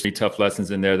many. There's so many tough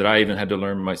lessons in there that I even had to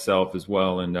learn myself as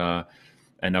well. And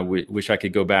I wish I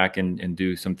could go back and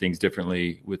do some things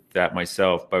differently with that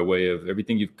myself, by way of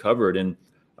everything you've covered. And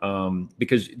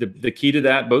because the key to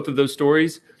that, both of those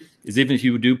stories, is even if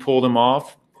you do pull them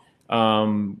off,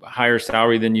 higher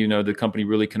salary than, you know, the company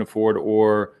really can afford,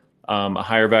 or a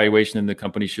higher valuation than the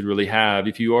company should really have.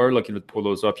 If you are looking to pull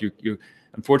those off, you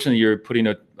unfortunately you're putting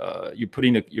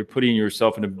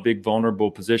yourself in a big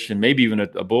vulnerable position, maybe even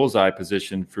a bullseye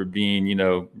position, for being, you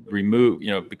know, removed,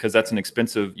 you know, because that's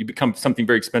you become something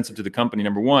very expensive to the company,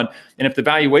 number one. And if the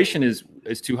valuation is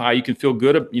too high, you can feel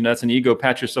good, you know, that's an ego,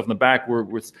 pat yourself on the back.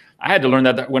 I had to learn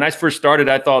that when I first started.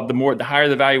 I thought the higher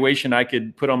the valuation I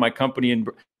could put on my company, and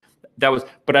that was,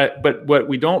 but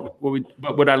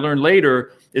what I learned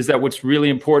later is that what's really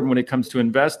important when it comes to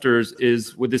investors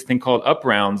is with this thing called up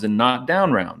rounds and not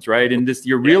down rounds, right? And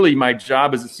really, my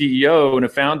job as a CEO and a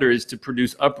founder is to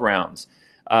produce up rounds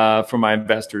for my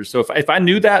investors. So if I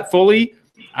knew that fully,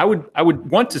 I would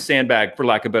want to sandbag, for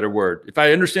lack of a better word. If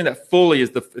I understand that fully,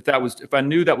 if I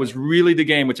knew that was really the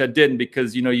game, which I didn't,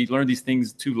 because, you know, you learn these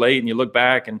things too late and you look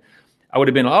back, and I would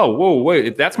have been, oh, whoa, wait,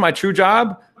 if that's my true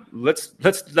job, let's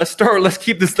start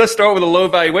with a low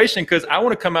valuation, because I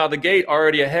want to come out of the gate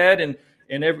already ahead, and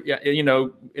every, you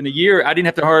know, in a year I didn't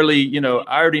have to hardly, you know,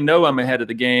 I already know I'm ahead of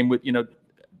the game. With, you know,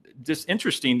 just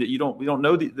interesting that we don't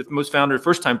know that most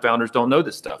first time founders don't know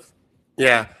this stuff.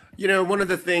 Yeah, you know, one of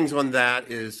the things on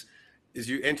that is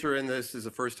you enter in this as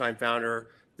a first time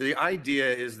founder. The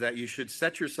idea is that you should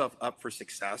set yourself up for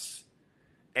success,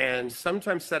 and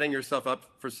sometimes setting yourself up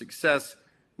for success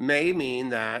may mean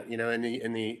that, you know,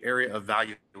 in the area of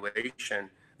valuation,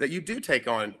 that you do take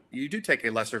a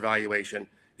lesser valuation,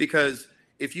 because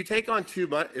if you take on too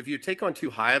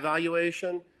high a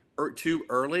valuation or too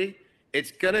early,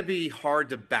 it's going to be hard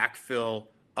to backfill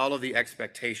all of the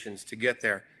expectations to get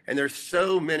there. And there's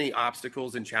so many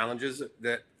obstacles and challenges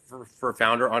that for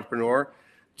founder entrepreneur,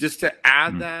 just to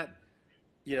add that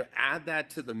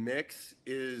to the mix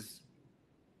it's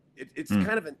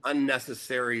kind of an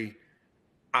unnecessary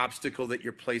obstacle that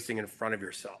you're placing in front of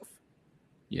yourself.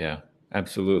 Yeah,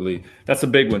 absolutely. That's a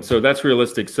big one. So that's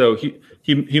realistic. So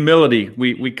humility,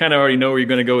 we kind of already know where you're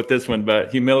going to go with this one, but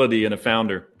humility in a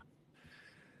founder.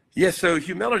 Yeah, so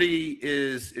humility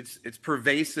it's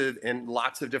pervasive in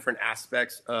lots of different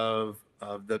aspects of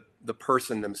the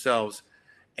person themselves.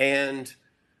 And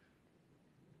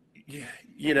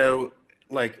you know,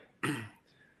 like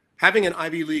having an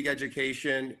Ivy League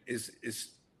education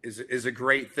is a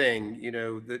great thing, you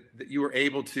know, that you were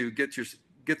able to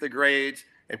get the grades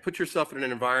and put yourself in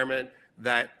an environment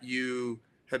that you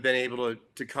have been able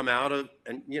to come out of,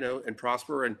 and, you know, and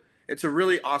prosper. And it's a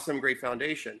really awesome, great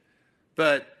foundation.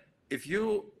 But if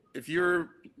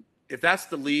that's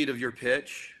the lead of your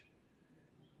pitch,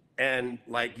 and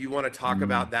like you want to talk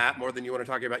about that more than you want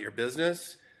to talk about your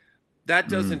business, that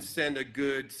doesn't send a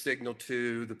good signal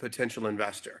to the potential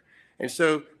investor. And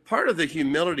so part of the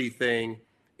humility thing,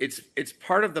 it's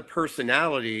part of the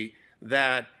personality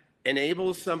that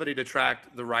enables somebody to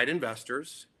attract the right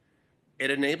investors.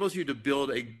 It enables you to build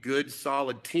a good,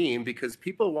 solid team, because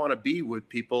people want to be with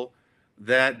people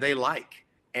that they like.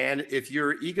 And if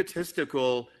you're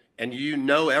egotistical and you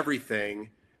know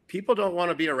everything, people don't want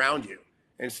to be around you.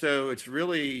 And so it's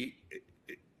really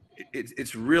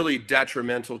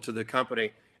detrimental to the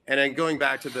company. And then going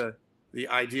back to the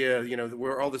idea,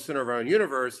 we're all the center of our own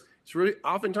universe. It's really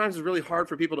oftentimes it's really hard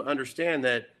for people to understand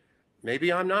that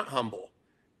maybe I'm not humble.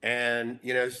 And,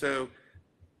 so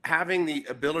having the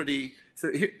ability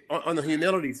on the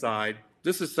humility side,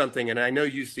 this is something, and I know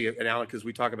you see it, and Alec, because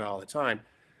we talk about it all the time,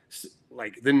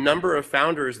 like the number of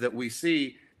founders that we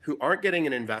see who aren't getting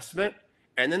an investment,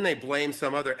 and then they blame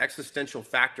some other existential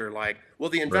factor, like, well,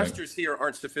 the investors here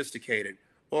aren't sophisticated,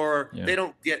 or they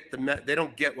don't get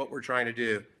what we're trying to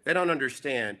do. They don't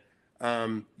understand.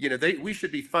 We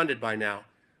should be funded by now.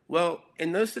 Well,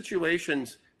 in those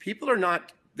situations, people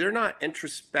they're not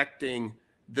introspecting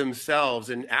themselves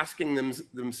and asking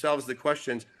themselves the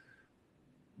questions,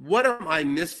 what am I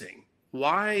missing?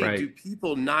 Why do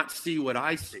people not see what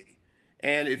I see?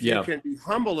 And if you can be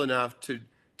humble enough to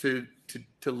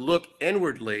look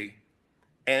inwardly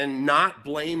and not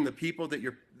blame the people that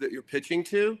you're pitching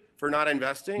to for not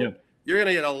investing, you're going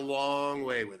to get a long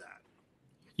way with that.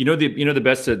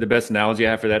 The best analogy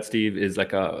I have for that, Steve, is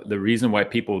like the reason why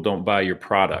people don't buy your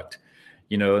product.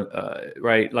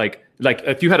 Right? Like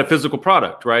if you had a physical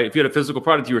product, right? If you had a physical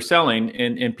product you were selling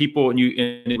and it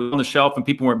was on the shelf and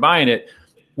people weren't buying it,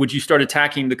 would you start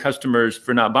attacking the customers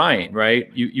for not buying,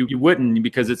 right? You wouldn't,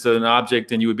 because it's an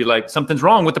object, and you would be like, something's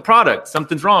wrong with the product.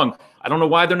 Something's wrong. I don't know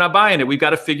why they're not buying it. We've got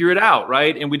to figure it out,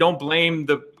 right? And we don't blame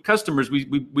the customers.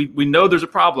 We know there's a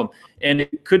problem, and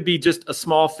it could be just a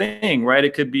small thing, right?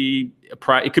 It could be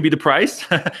it could be the price.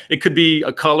 It could be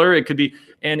a color. It could be,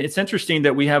 and it's interesting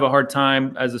that we have a hard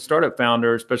time as a startup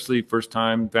founder, especially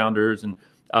first-time founders, and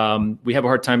we have a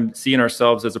hard time seeing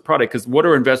ourselves as a product, because what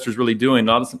are investors really doing?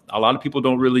 A lot of people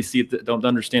don't really see it, don't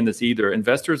understand this either.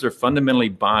 Investors are fundamentally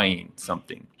buying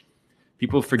something.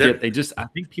 People forget. I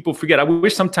think people forget. I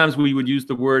wish sometimes we would use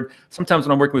the word, sometimes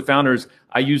when I'm working with founders,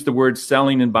 I use the word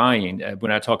selling and buying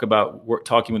when I talk about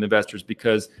talking with investors,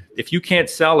 because if you can't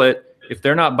sell it, if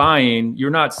they're not buying,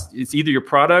 it's either your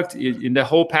product, in the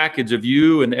whole package of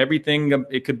you and everything.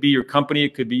 It could be your company.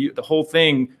 It could be the whole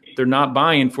thing. They're not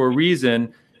buying for a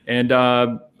reason. And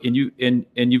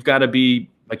you've got to be,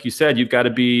 like you said, you've got to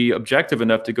be objective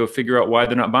enough to go figure out why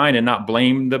they're not buying and not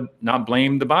blame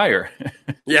the buyer.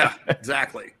 Yeah,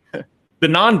 exactly. The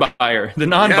non-buyer.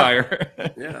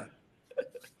 Yeah.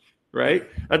 Right.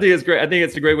 I think it's great. I think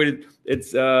it's a great way to.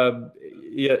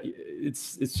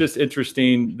 It's just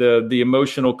interesting, the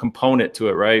emotional component to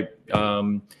it, right?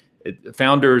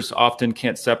 Founders often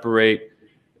can't separate.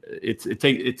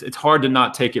 It's hard to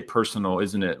not take it personal,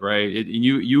 isn't it? Right.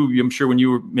 I'm sure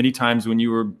many times when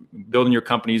you were building your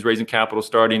companies, raising capital,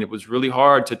 starting, it was really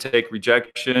hard to take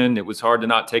rejection. It was hard to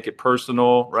not take it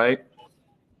personal. Right.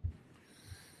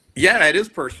 Yeah, it is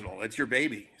personal. It's your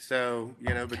baby. So,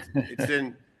 but it's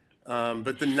in,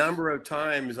 but the number of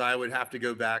times I would have to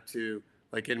go back to,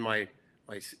 like in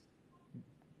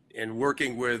in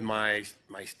working with my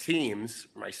teams,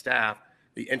 my staff,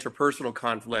 the interpersonal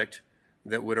conflict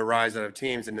that would arise out of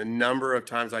teams, and the number of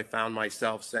times I found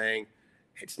myself saying,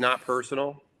 it's not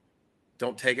personal,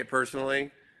 don't take it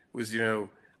personally, was,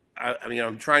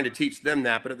 I'm trying to teach them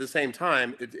that, but at the same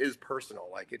time, it is personal.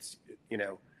 Like it's,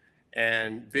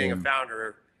 and being a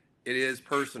founder, it is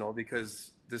personal,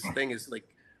 because this thing is like,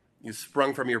 you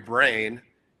sprung from your brain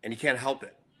and you can't help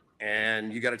it,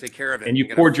 and you got to take care of it. And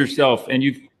you've poured yourself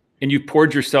into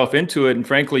it. And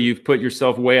frankly, you've put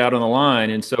yourself way out on the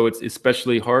line. And so it's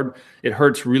especially hard. It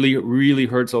hurts, really, really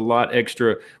hurts a lot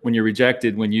extra when you're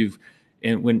rejected, when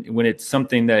it's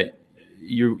something that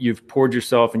you've poured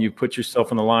yourself and you've put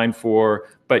yourself on the line for,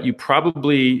 but you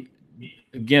probably,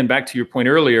 again, back to your point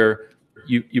earlier,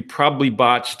 you probably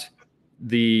botched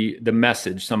the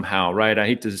message somehow, right? I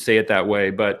hate to say it that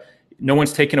way, but no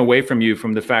one's taken away from you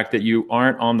from the fact that you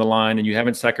aren't on the line and you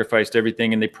haven't sacrificed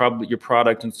everything, and your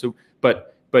product. And so,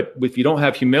 but if you don't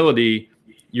have humility,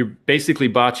 you're basically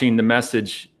botching the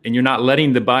message, and you're not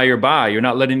letting the buyer buy. You're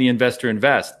not letting the investor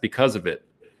invest because of it.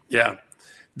 Yeah.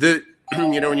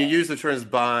 When you use the terms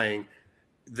buying,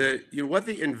 what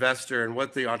the investor and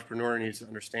what the entrepreneur needs to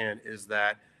understand is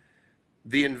that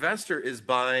the investor is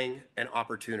buying an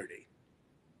opportunity.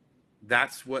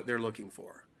 That's what they're looking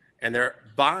for. And they're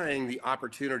buying the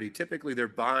opportunity. Typically, they're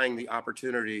buying the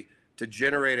opportunity to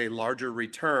generate a larger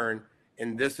return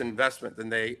in this investment than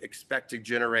they expect to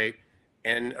generate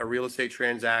in a real estate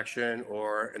transaction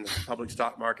or in the public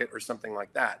stock market or something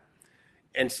like that.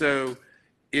 And so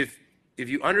if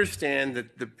you understand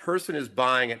that the person is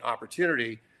buying an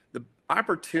opportunity, the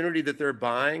opportunity that they're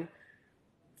buying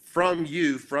from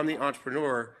you, from the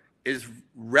entrepreneur, is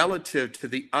relative to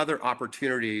the other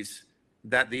opportunities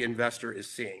that the investor is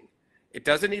seeing. It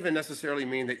doesn't even necessarily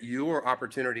mean that your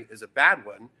opportunity is a bad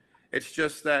one. It's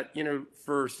just that, you know,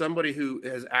 for somebody who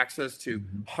has access to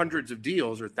hundreds of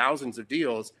deals or thousands of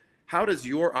deals, how does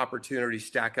your opportunity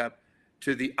stack up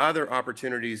to the other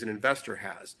opportunities an investor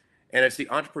has? And it's the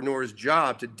entrepreneur's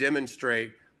job to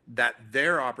demonstrate that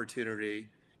their opportunity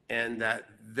and that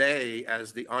they,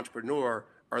 as the entrepreneur,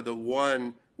 are the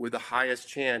one with the highest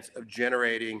chance of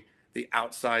generating the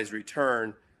outsized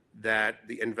return that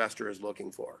the investor is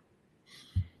looking for.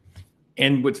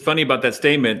 And what's funny about that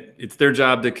statement, it's their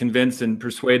job to convince and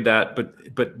persuade that,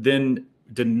 but then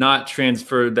to not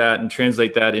transfer that and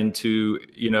translate that into,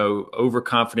 you know,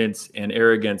 overconfidence and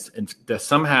arrogance, and to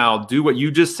somehow do what you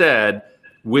just said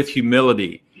with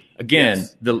humility. Again,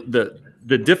 yes.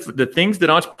 The things that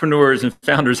entrepreneurs and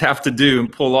founders have to do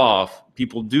and pull off,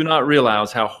 people do not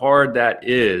realize how hard that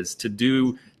is to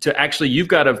do. To actually, you've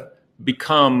got to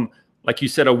become, like you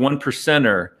said, a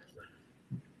 1%er.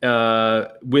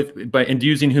 And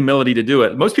using humility to do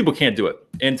it. Most people can't do it.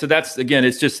 And so that's, again,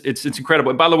 it's incredible.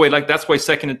 And by the way, like, that's why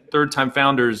second and third time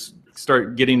founders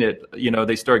start getting it, you know,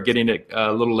 they start getting it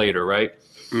a little later, right?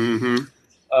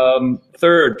 Mm-hmm.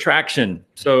 Third, traction.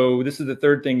 So this is the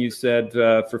third thing you said,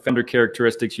 for founder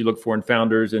characteristics you look for in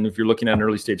founders. And if you're looking at an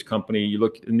early stage company, you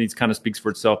look, and these kind of speaks for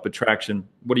itself, but traction,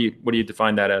 what do you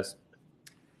define that as?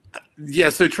 Yeah.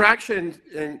 So traction,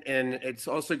 and it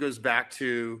also goes back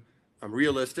to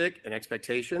realistic and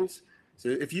expectations. So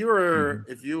if you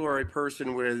are a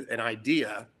person with an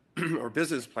idea or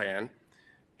business plan,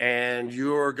 and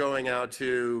you're going out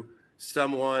to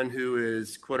someone who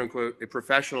is, quote unquote, a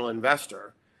professional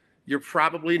investor, you're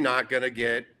probably not going to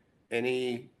get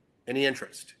any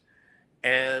interest.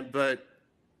 But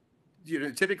you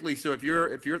know, typically, so if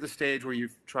you're at the stage where you're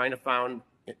trying to found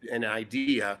an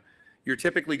idea, you're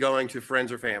typically going to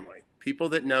friends or family, people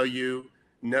that know you,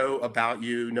 know about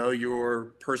you, know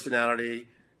your personality,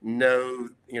 know,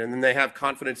 you know, and then they have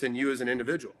confidence in you as an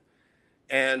individual.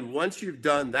 And once you've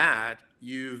done that,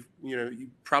 you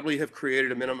probably have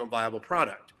created a minimum viable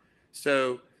product.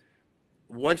 So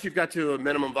once you've got to a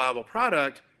minimum viable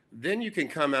product, then you can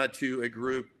come out to a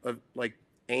group of like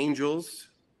angels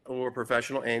or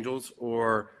professional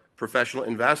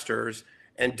investors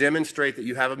and demonstrate that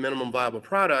you have a minimum viable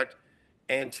product.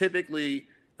 And typically,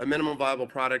 a minimum viable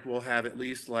product will have at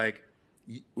least, like,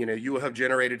 you know, you will have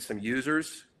generated some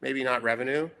users, maybe not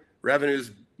revenue. Revenue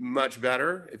is much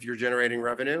better if you're generating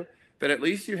revenue, but at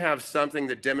least you have something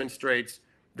that demonstrates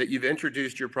that you've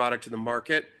introduced your product to the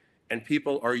market and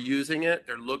people are using it,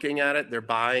 they're looking at it, they're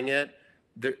buying it,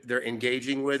 they're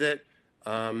engaging with it.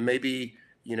 Maybe,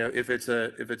 you know, if it's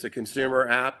a consumer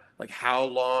app, like how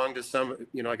long does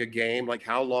like a game, like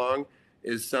how long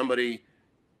is somebody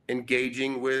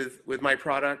engaging with my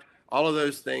product? All of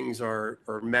those things are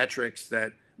metrics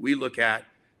that we look at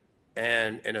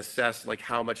and assess, like,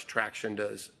 how much traction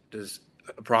does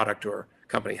a product or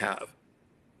company have.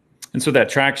 And so that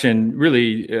traction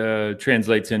really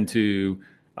translates into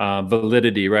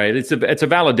validity, right? It's a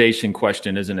validation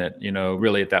question, isn't it? You know,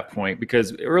 really at that point,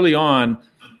 because early on,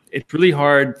 it's really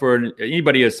hard for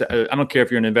anybody. I don't care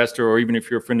if you're an investor or even if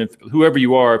you're a friend of whoever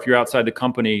you are. If you're outside the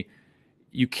company,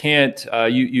 you can't.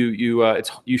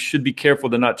 You should be careful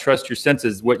to not trust your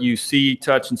senses. What you see,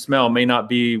 touch, and smell may not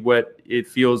be what it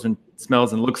feels and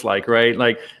smells and looks like, right?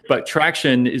 Like, but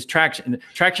traction is traction.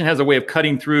 Traction has a way of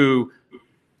cutting through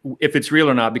if it's real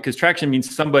or not, because traction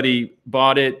means somebody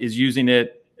bought it, is using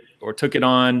it, or took it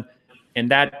on, and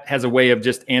that has a way of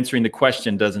just answering the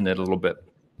question, doesn't it, a little bit?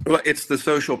 Well, it's the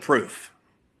social proof.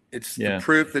 It's the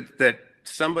proof that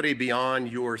somebody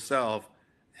beyond yourself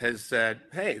has said,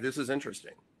 "Hey, this is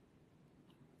interesting."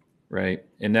 Right,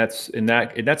 and that's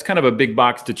kind of a big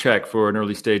box to check for an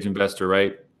early stage investor,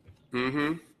 right?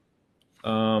 Mm-hmm.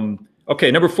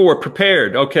 Okay, number 4,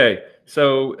 prepared. Okay,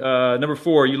 so number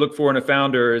 4, you look for in a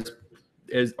founder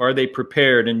is are they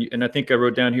prepared? And I think I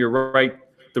wrote down here,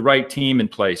 the right team in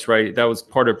place, right? That was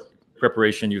part of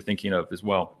preparation you're thinking of as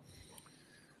well.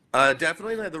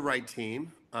 Definitely the right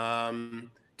team.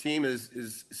 Team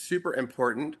is super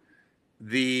important.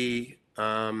 I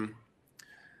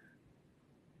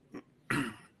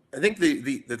think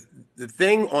the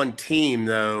thing on team,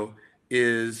 though,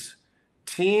 is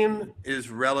team is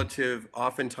relative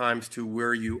oftentimes to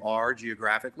where you are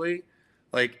geographically.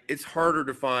 Like, it's harder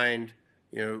to find,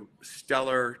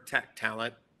 stellar tech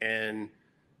talent in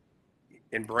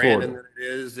Brandon than it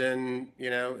is in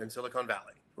Silicon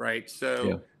Valley, right?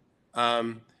 So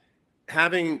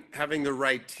having the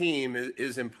right team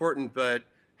is important, but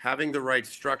having the right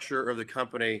structure of the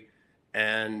company,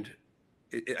 and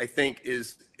I think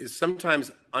is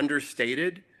sometimes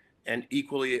understated and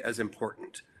equally as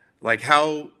important. Like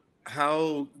how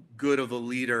good of a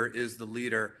leader is the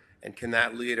leader, and can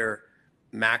that leader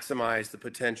maximize the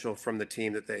potential from the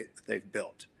team that they've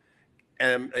built?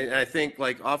 And I think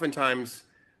like oftentimes,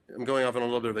 I'm going off on a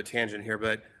little bit of a tangent here,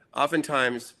 but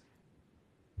oftentimes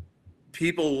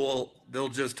they'll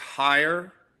just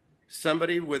hire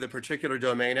somebody with a particular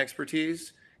domain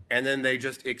expertise, and then they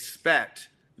just expect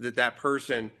that that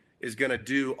person is going to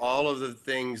do all of the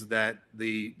things that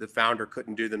the founder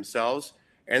couldn't do themselves,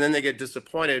 and then they get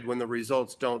disappointed when the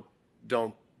results don't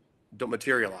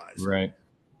materialize. Right.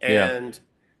 Yeah. And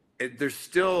there's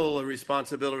still a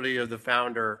responsibility of the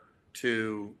founder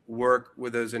to work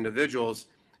with those individuals.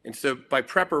 And so by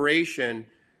preparation,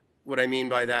 what I mean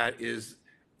by that is,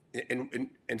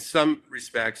 in some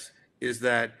respects, is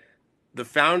that the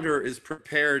founder is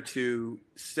prepared to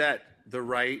set the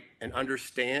right and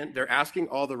understand. They're asking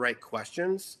all the right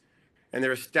questions, and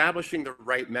they're establishing the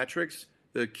right metrics,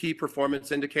 the key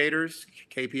performance indicators,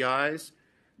 KPIs,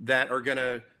 that are going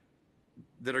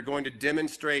to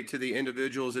demonstrate to the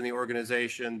individuals in the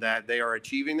organization that they are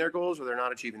achieving their goals or they're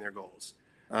not achieving their goals.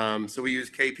 So we use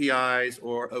KPIs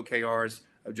or OKRs,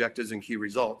 objectives and key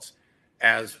results,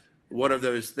 as one of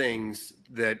those things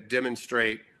that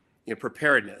demonstrate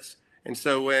preparedness. And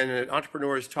so when an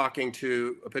entrepreneur is talking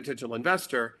to a potential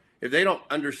investor, if they don't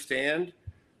understand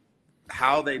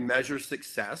how they measure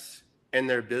success in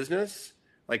their business,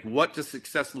 like what does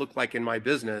success look like in my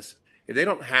business, if they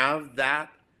don't have that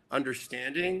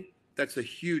understanding, that's a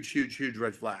huge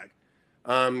red flag.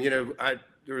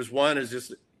 There was one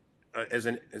as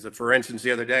a for instance,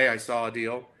 the other day I saw a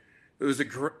deal. It was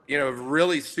a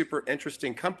really super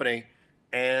interesting company,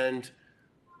 and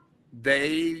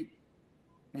they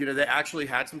actually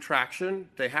had some traction.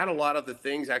 They had a lot of the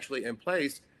things actually in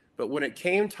place, but when it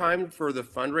came time for the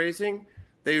fundraising,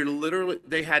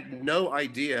 they had no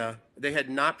idea. They had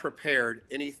not prepared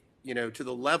any, to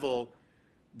the level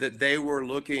that they were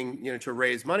looking, to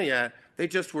raise money at. They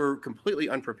just were completely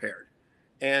unprepared.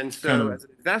 And so as an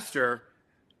investor,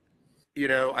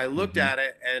 I looked at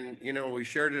it, and, we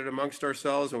shared it amongst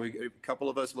ourselves, and a couple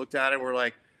of us looked at it and we're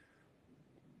like,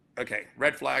 okay,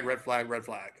 red flag, red flag, red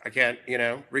flag. I can't,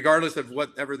 regardless of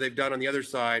whatever they've done on the other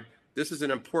side, this is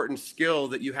an important skill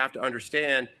that you have to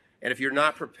understand. And if you're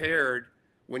not prepared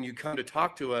when you come to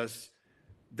talk to us,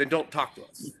 then don't talk to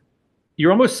us.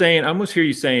 You're almost saying, I almost hear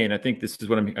you saying, I think this is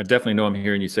what I definitely know I'm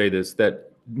hearing you say this,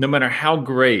 that no matter how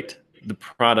great the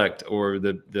product or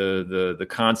the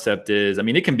concept is, I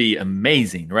mean, it can be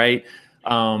amazing, right?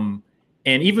 And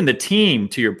even the team,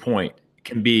 to your point,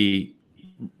 can be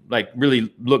like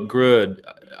really look good.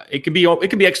 It could be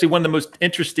actually one of the most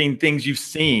interesting things you've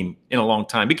seen in a long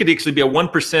time. It could actually be a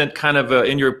 1% kind of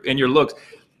in your looks,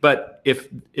 but if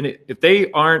they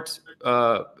aren't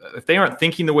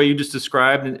thinking the way you just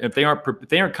described, and if they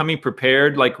aren't coming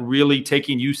prepared, like really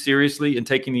taking you seriously and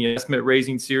taking the investment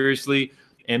raising seriously,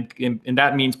 and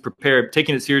that means prepared.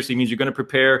 Taking it seriously means you're going to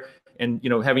prepare, and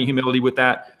having humility with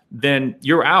that, then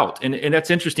you're out. And that's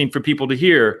interesting for people to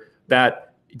hear that.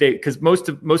 Because most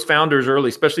founders early,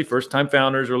 especially first time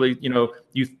founders early,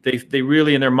 they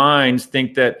really in their minds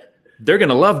think that they're going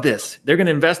to love this, they're going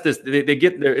to invest this, they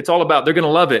get there. It's all about, they're going to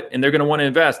love it and they're going to want to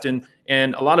invest. And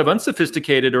a lot of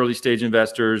unsophisticated early stage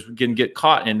investors can get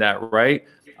caught in that, right?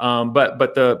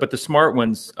 But the smart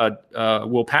ones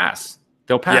will pass.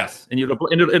 They'll pass, and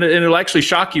it'll actually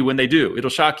shock you when they do. It'll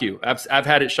shock you. I've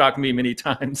had it shock me many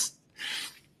times.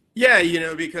 Yeah,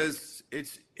 because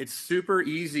it's super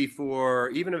easy for,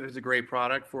 even if it's a great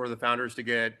product, for the founders to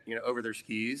get, over their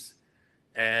skis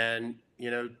and,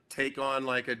 take on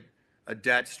like a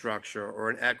debt structure or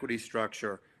an equity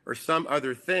structure or some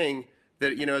other thing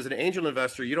that, as an angel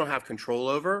investor, you don't have control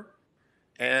over.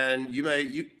 And you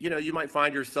might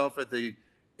find yourself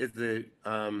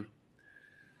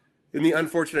in the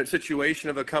unfortunate situation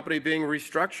of a company being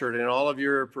restructured and all of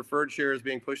your preferred shares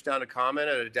being pushed down to common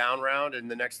at a down round. And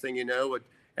the next thing you know,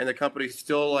 and the company's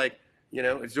still like,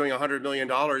 it's doing $100 million,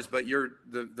 but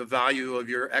the value of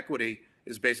your equity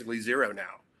is basically zero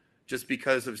now, just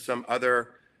because of some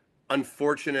other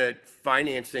unfortunate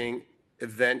financing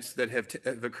events that have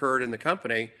occurred in the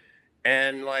company.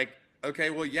 And like, okay,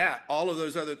 well, yeah, all of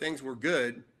those other things were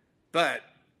good, but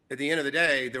at the end of the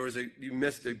day, you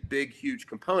missed a big, huge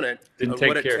component of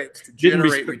what it takes to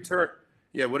generate return.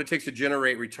 Yeah, what it takes to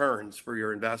generate returns for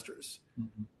your investors.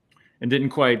 Mm-hmm. And didn't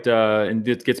quite, and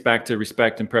it gets back to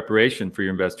respect and preparation for your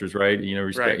investors, right?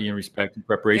 Respect and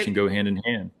preparation go hand in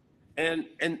hand.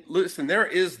 And listen, there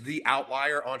is the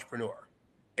outlier entrepreneur.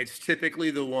 It's typically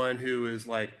the one who is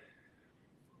like,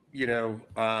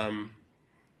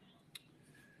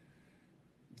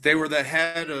 they were the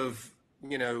head of,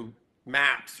 you know,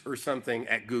 maps or something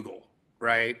at Google,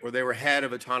 right? Or they were head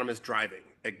of autonomous driving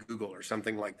at Google or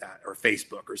something like that, or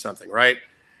Facebook or something, right?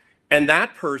 And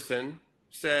that person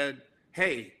said,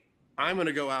 hey, I'm going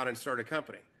to go out and start a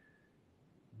company.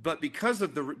 But because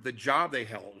of the job they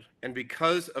held and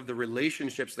because of the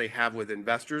relationships they have with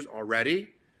investors already,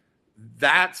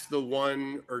 that's the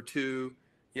one or two,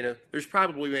 you know, there's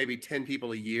probably maybe 10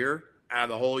 people a year out of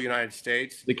the whole United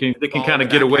States. They can kind of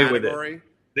get away with it.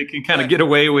 They can kind of get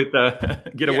away with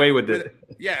away with it.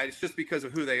 Yeah, it's just because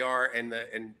of who they are and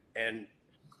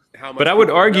how much. But I would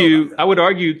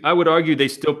argue they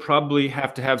still probably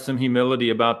have to have some humility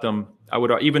about them.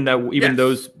 Even Yes.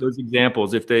 those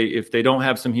examples, if they don't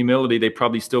have some humility, they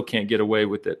probably still can't get away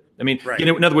with it. I mean, Right. you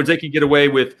know, in other words, they can get away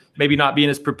with maybe not being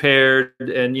as prepared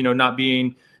and, you know, not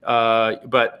being,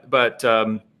 but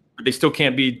they still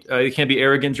can't be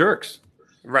arrogant jerks.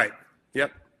 Right.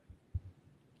 Yep.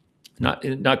 Not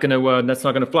gonna that's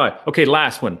not gonna fly. Okay,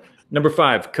 last one, number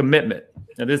 5, commitment.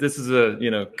 Now this is a,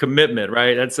 you know, commitment,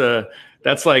 right? That's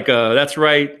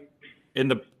right in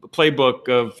the playbook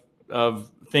of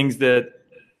things that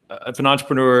if an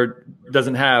entrepreneur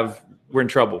doesn't have, we're in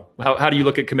trouble. How do you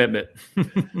look at commitment?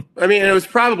 I mean, it was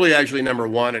probably actually number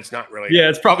 1. It's not really. Yeah,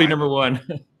 it's probably number 1.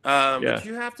 Yeah. But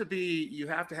you have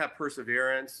to have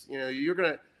perseverance. You know, you're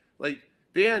gonna like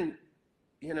being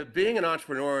an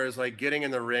entrepreneur is like getting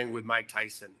in the ring with Mike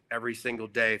Tyson every single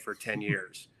day for 10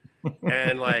 years.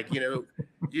 And like, you know,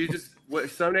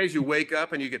 some days you wake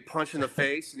up and you get punched in the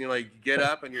face and you like get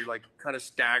up and you're like kind of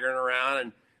staggering around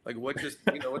and like, what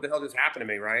the hell just happened to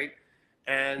me? Right.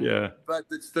 And, yeah, but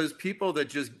it's those people that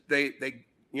just, they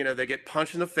get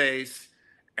punched in the face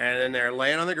and then they're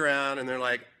laying on the ground and they're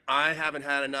like, I haven't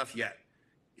had enough yet.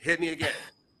 Hit me again.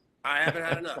 I haven't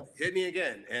had enough. Hit me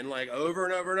again. And like over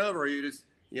and over and over, you just,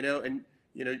 you know, and,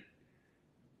 you know,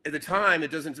 at the time,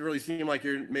 it doesn't really seem like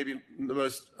you're maybe the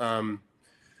most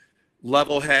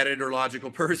level-headed or logical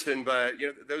person, but you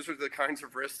know, those are the kinds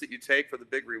of risks that you take for the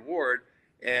big reward.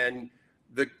 And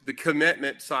the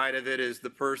commitment side of it is the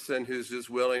person who's just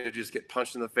willing to just get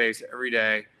punched in the face every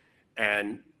day,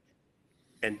 and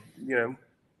you know,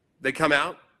 they come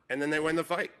out and then they win the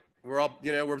fight. We're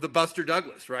the Buster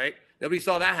Douglas, right? Nobody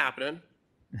saw that happening.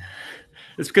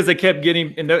 It's because they kept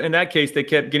getting in that case. They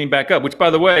kept getting back up. Which, by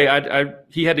the way,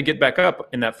 he had to get back up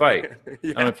in that fight.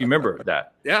 Yeah. I don't know if you remember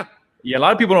that. Yeah. A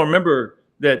lot of people don't remember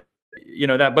that. You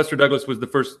know, that Buster Douglas was the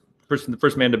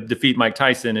first man to defeat Mike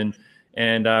Tyson,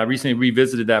 and recently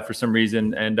revisited that for some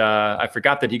reason. And I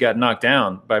forgot that he got knocked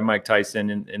down by Mike Tyson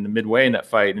in the midway in that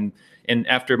fight. And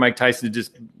after Mike Tyson had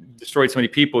just destroyed so many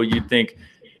people, you'd think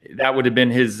that would have been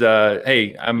his.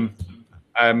 Hey, I'm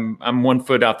 1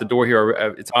 foot out the door here.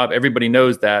 It's everybody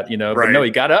knows that, you know. Right. But no,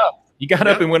 he got up. He got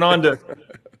up and went on to.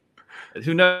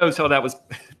 Who knows how that was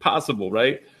possible,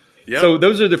 right? Yeah. So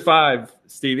those are the 5.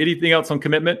 Steve, anything else on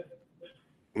commitment?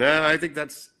 No, I think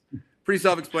that's pretty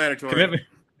self-explanatory. Commitment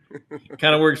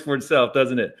kind of works for itself,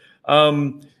 doesn't it?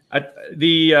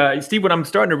 Steve, what I'm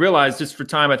starting to realize, just for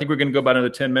time, I think we're going to go about another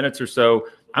 10 minutes or so.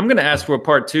 I'm going to ask for a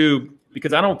part 2.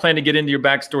 Because I don't plan to get into your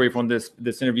backstory from this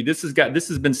interview. This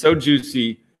has been so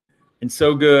juicy and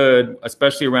so good,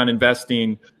 especially around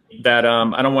investing, that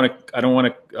I don't want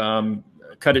to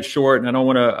cut it short. And I don't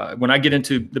want to. When I get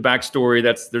into the backstory,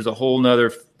 there's a whole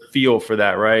nother feel for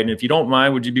that, right? And if you don't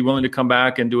mind, would you be willing to come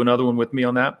back and do another one with me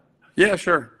on that? Yeah,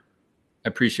 sure. I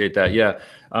appreciate that. Yeah,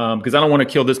 because I don't want to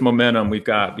kill this momentum we've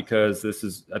got, because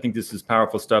I think this is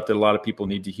powerful stuff that a lot of people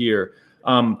need to hear.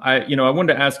 I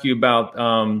wanted to ask you about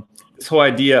this whole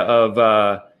idea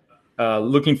of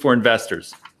looking for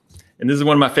investors, and this is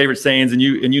one of my favorite sayings, and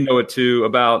you know it too,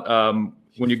 about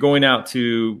when you're going out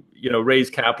to raise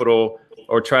capital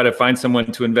or try to find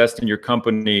someone to invest in your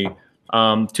company.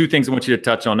 2 things I want you to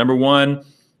touch on. Number 1,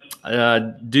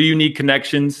 do you need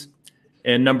connections?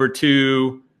 And number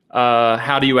 2,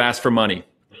 how do you ask for money?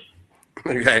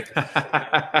 Okay.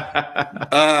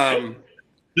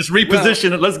 Just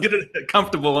reposition it. Let's get it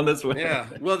comfortable on this one. Yeah.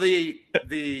 Well, the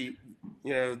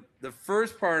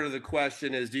first part of the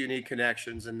question is, do you need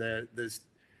connections? And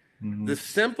the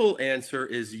simple answer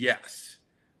is yes.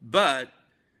 But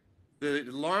the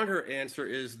longer answer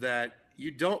is that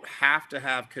you don't have to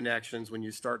have connections when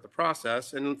you start the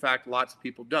process. And in fact, lots of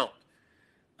people don't.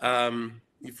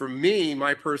 For me,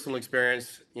 my personal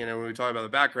experience, when we talk about the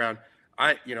background,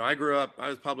 I grew up, I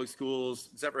was public schools,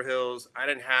 Zephyr Hills. I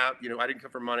didn't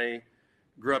come from money,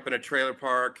 grew up in a trailer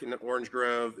park in Orange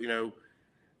Grove.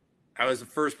 I was the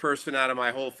first person out of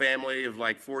my whole family of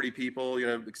like 40 people,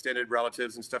 extended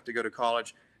relatives and stuff, to go to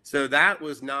college. So that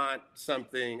was not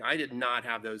something, I did not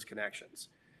have those connections.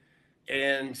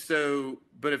 And so,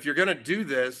 but if you're going to do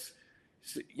this,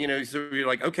 you know, so you're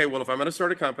like, okay, well, if I'm going to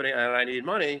start a company and I need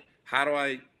money, how do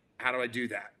I do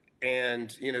that?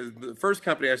 And, you know, the first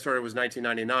company I started was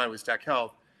 1999 was Tech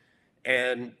Health.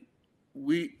 And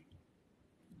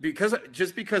because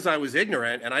I was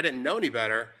ignorant and I didn't know any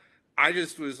better, I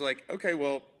just was like, okay,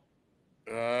 well,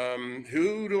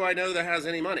 who do I know that has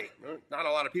any money? Well, not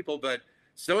a lot of people, but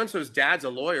so-and-so's dad's a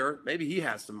lawyer. Maybe he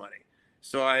has some money.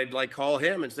 So I'd like call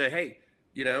him and say, hey,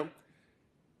 you know,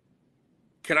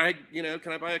 can I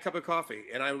buy a cup of coffee?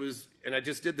 And I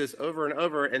just did this over and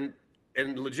over. And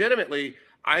legitimately,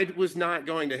 I was not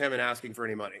going to him and asking for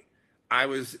any money. I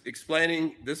was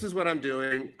explaining, this is what I'm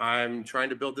doing. I'm trying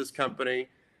to build this company.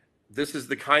 This is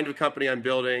the kind of company I'm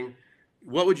building.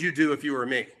 What would you do if you were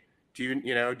me? Do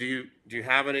you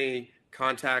have any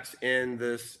contacts in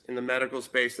the medical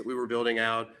space that we were building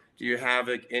out? Do you have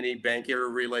any banker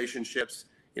relationships?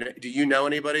 You know, do you know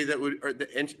anybody that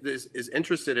is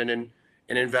interested in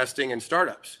investing in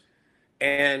startups?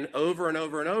 And over and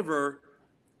over and over,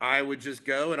 I would just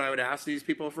go and I would ask these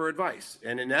people for advice.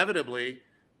 And inevitably,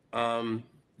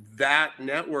 that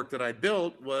network that I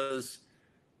built was,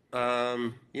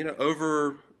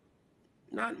 over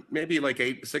not maybe like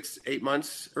 8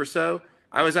 months or so,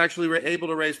 I was actually able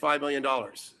to raise $5 million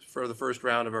for the first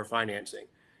round of our financing.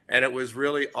 And it was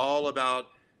really all about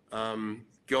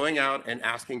going out and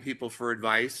asking people for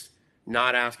advice,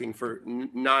 not asking for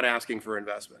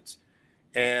investments.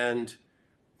 And,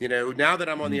 you know, now that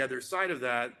I'm on the other side of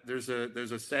that, there's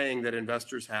a saying that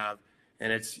investors have,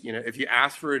 and it's, you know, if you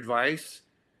ask for advice,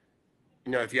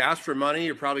 you know, if you ask for money,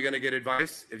 you're probably going to get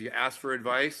advice. If you ask for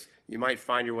advice, you might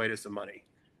find your way to some money.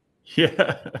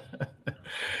 Yeah.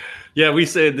 Yeah, we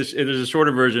say there's a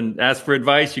shorter version. Ask for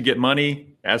advice, you get money.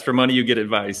 Ask for money, you get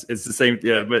advice. It's the same.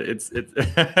 Yeah, but it's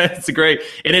it's great.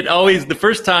 And it always, the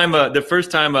first time a first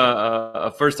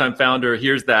time founder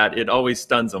hears that, it always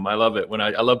stuns them. I love it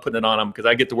I love putting it on them because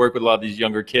I get to work with a lot of these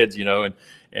younger kids, you know,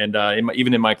 and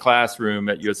even in my classroom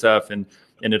at USF, and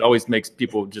it always makes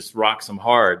people just rock some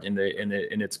hard, and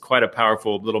it's quite a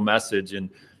powerful little message. And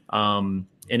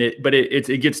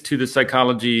it gets to the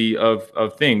psychology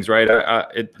of things, right?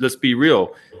 Let's be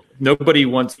real. Nobody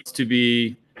wants to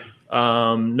be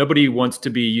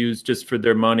used just for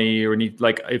their money or any,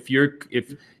 like, if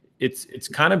it's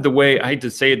kind of the way, I hate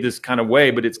to say it this kind of way,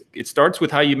 but it starts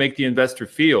with how you make the investor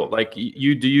feel. Like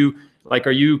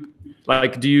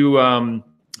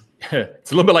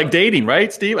it's a little bit like dating,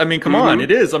 right, Steve? I mean, come on,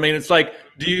 it is. I mean, it's like,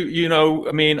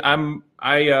 I'm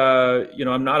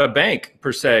not a bank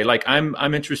per se. Like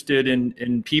I'm interested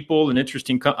in people and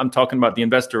I'm talking about the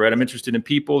investor, right? I'm interested in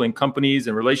people and companies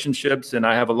and relationships, and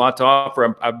I have a lot to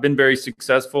offer. I've been very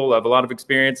successful. I have a lot of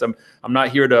experience. I'm not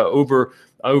here to over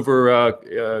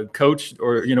coach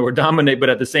or dominate, but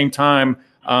at the same time,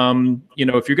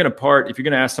 if you're going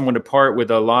to ask someone to part with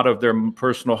a lot of their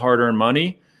personal hard-earned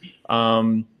money,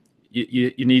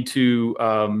 you need to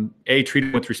treat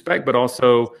them with respect, but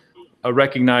also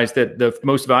recognize that the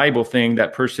most valuable thing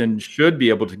that person should be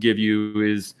able to give you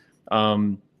is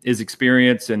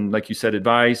experience and, like you said,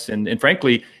 advice. And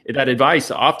frankly, that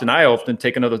advice, I often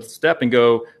take another step and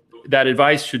go, that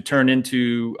advice should turn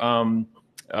into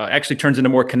actually turns into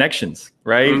more connections,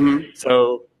 right? Mm-hmm.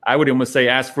 So I would almost say,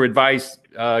 ask for advice,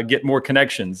 get more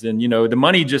connections, and the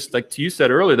money, just like you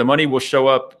said earlier, the money will show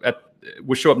up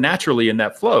naturally in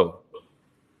that flow.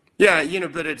 Yeah,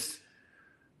 but it's,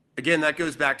 again, that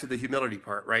goes back to the humility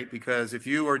part, right? Because if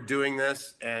you are doing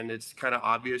this and it's kind of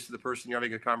obvious to the person you're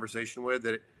having a conversation with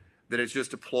that it's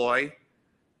just a ploy,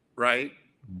 right?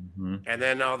 Mm-hmm. And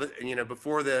then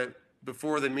before the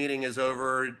meeting is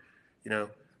over, the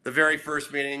very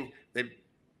first meeting, they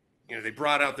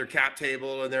brought out their cap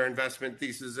table and their investment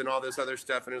thesis and all this other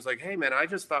stuff, and it was like, hey man, I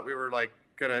just thought we were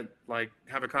gonna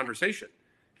have a conversation,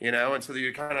 and so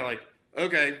you're kind of like,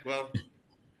 okay, well.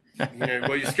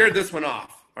 You scared this one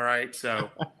off. All right. So,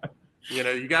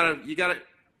 you gotta.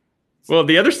 Well,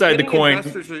 the other side of the coin,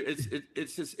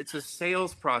 it's a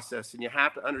sales process, and you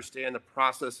have to understand the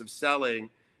process of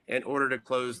selling in order to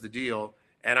close the deal.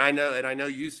 And I know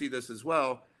you see this as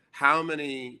well. How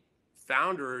many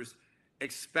founders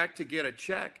expect to get a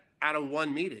check out of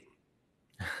one meeting?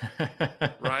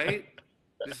 Right.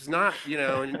 This is not,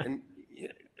 and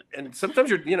sometimes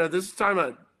this is talking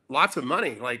about lots of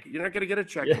money. Like, you're not going to get a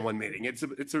check in one meeting. You have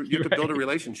to build a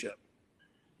relationship.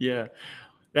 Yeah.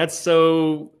 That's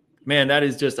so, man, that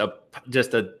is just a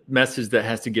message that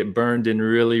has to get burned in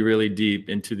really, really deep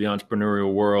into the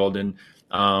entrepreneurial world. And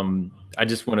I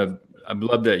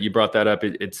love that you brought that up.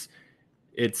 It gets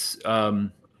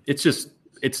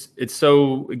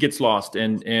lost.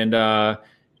 And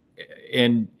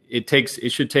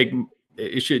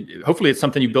hopefully it's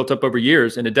something you built up over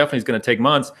years, and it definitely is going to take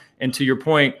months. And to your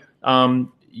point,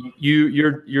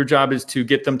 your job is to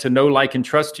get them to know, like, and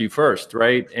trust you first,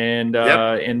 right? And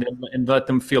let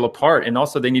them feel a part, and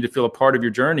also they need to feel a part of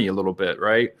your journey a little bit,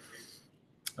 right?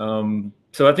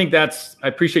 So I think I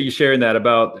appreciate you sharing that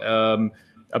about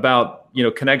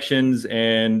connections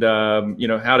and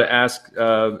how to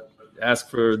ask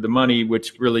for the money,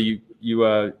 which really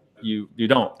you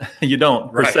don't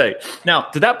per se. Now,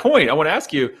 to that point, I want to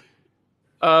ask you.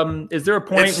 Is there a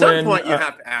point at some when point you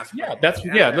have to ask?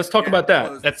 Let's talk about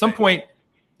that. At some point,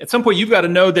 you've got to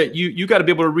know that you got to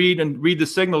be able to read the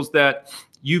signals that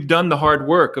you've done the hard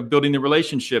work of building the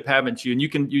relationship, haven't you? And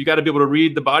you got to be able to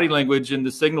read the body language and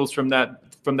the signals from that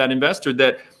investor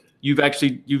that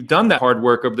you've done that hard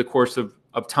work over the course of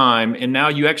time, and now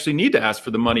you actually need to ask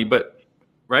for the money. But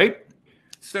right?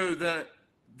 So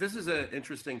this is an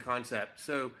interesting concept.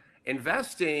 So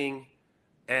investing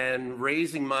and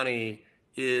raising money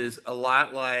is a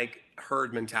lot like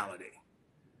herd mentality.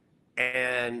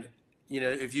 And,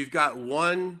 if you've got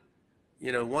one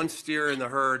steer in the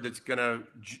herd that's going to,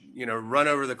 run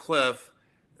over the cliff,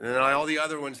 and then all the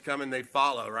other ones come and they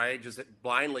follow, right? Just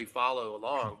blindly follow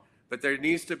along. But there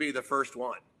needs to be the first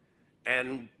one.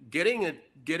 And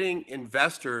getting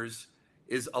investors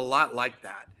is a lot like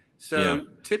that. So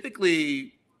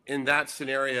typically in that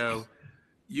scenario,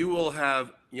 you will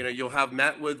have, you'll have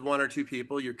met with one or two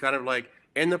people. You're kind of like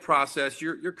in the process,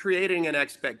 you're creating an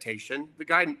expectation.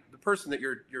 The person that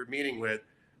you're meeting with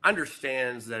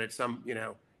understands that it's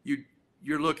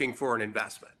you're looking for an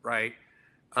investment, right?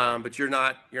 But you're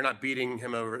not beating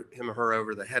him or her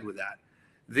over the head with that.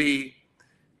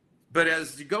 But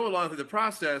as you go along through the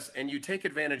process and you take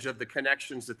advantage of the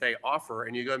connections that they offer,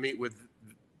 and you go meet with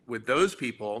those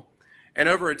people, and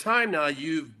over a time now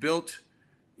you've built,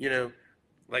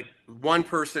 like one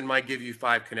person might give you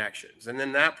 5 connections, and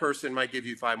then that person might give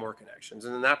you 5 more connections,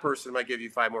 and then that person might give you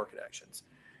 5 more connections.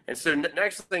 And so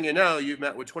next thing you know, you've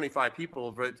met with 25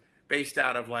 people, but based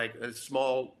out of like a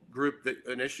small group, the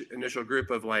initial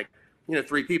group of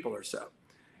 3 people or so.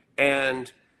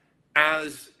 And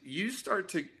as you start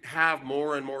to have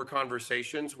more and more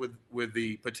conversations with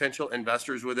the potential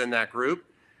investors within that group,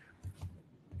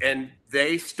 and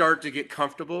they start to get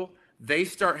comfortable, they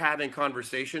start having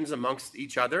conversations amongst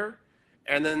each other.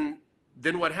 And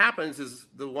then what happens is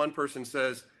the one person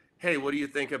says, "Hey, what do you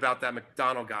think about that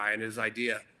MacDonald guy and his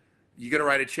idea? You gonna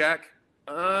write a check?"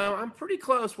 I'm pretty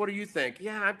close. What do you think?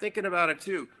 Yeah, I'm thinking about it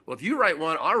too. Well, if you write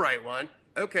one, I'll write one.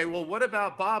 Okay, well, what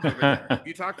about Bob over there? Have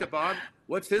you talked to Bob?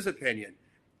 What's his opinion?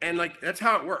 And that's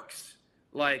how it works.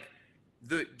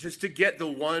 Just to get the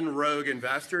one rogue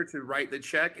investor to write the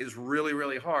check is really,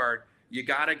 really hard. You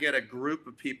got to get a group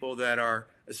of people that are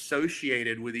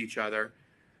associated with each other.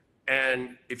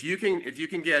 And if you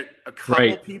can get a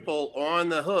couple people on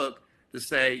the hook to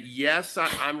say, yes,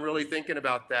 I'm really thinking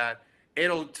about that,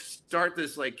 it'll start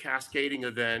this cascading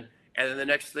event. And then the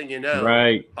next thing you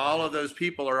know, all of those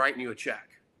people are writing you a check.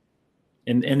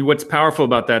 And what's powerful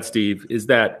about that, Steve, is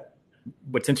that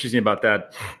what's interesting about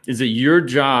that is that your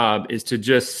job is to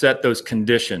just set those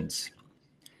conditions,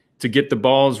 to get the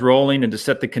balls rolling and to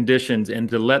set the conditions and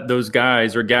to let those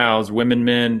guys or gals, women,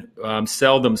 men,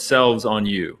 sell themselves on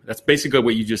you. That's basically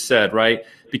what you just said, right?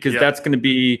 Because that's going to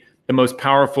be the most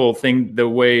powerful thing, the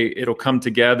way it'll come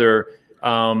together.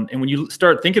 And when you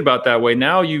start thinking about that way,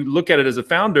 now you look at it as a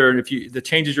founder, and that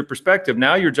changes your perspective.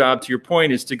 Now your job, to your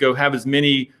point, is to go have as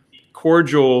many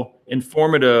cordial,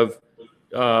 informative.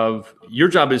 Your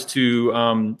job is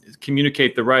to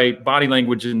communicate the right body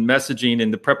language and messaging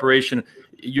and the preparation.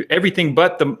 Everything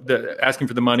but the asking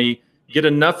for the money. Get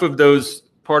enough of those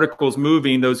particles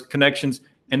moving, those connections,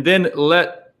 and then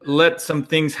let some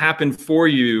things happen for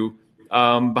you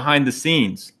behind the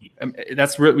scenes.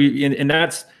 That's really, and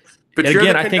that's. But and you're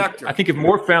again, the I think if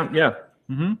more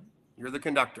you're the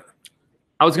conductor.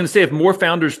 I was going to say, if more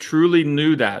founders truly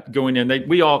knew that going in,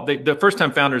 the first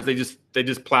time founders, they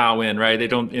just plow in, right? They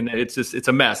don't, and it's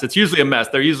a mess. It's usually a mess.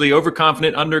 They're usually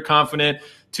overconfident, underconfident,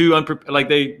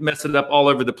 they mess it up all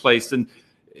over the place. And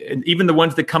even the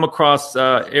ones that come across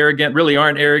arrogant really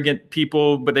aren't arrogant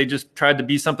people, but they just tried to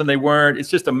be something they weren't. It's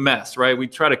just a mess, right? We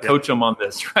try to coach them on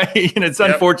this, right? And it's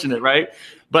unfortunate, right?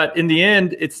 But in the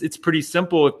end, it's pretty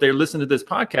simple. If they listen to this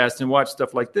podcast and watch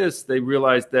stuff like this, they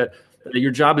realize that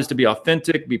your job is to be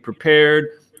authentic, be prepared,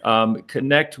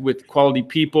 connect with quality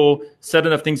people, set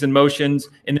enough things in motions,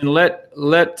 and then let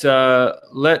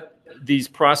these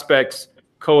prospects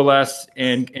coalesce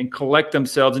and collect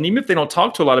themselves. And even if they don't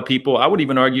talk to a lot of people, I would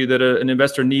even argue that an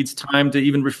investor needs time to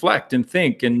even reflect and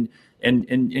think. And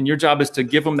and your job is to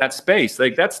give them that space.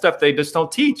 Like that stuff they just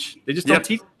don't teach. They just don't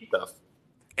teach stuff.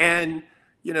 And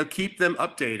keep them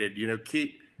updated.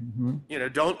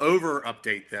 Don't over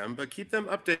update them, but keep them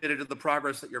updated to the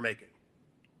progress that you're making.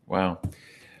 Wow.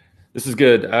 This is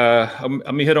good.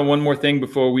 Let me hit on one more thing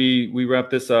before we wrap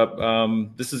this up.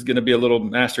 This is going to be a little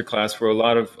masterclass for a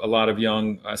lot of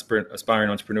young aspiring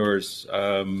entrepreneurs.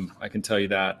 I can tell you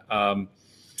that.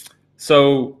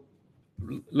 So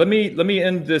let me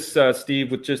end this, Steve,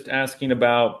 with just asking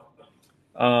about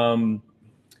the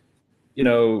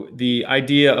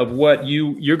idea of what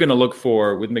you're going to look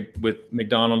for with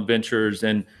MacDonald Ventures,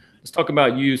 and let's talk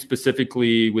about you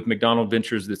specifically with MacDonald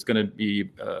Ventures that's going to be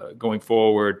going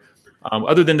forward.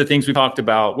 Other than the things we talked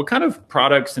about, what kind of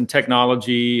products and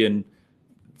technology and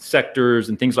sectors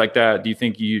and things like that do you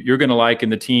think you're going to like,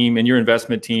 and the team and your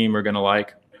investment team are going to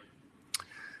like?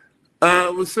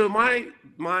 So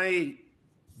my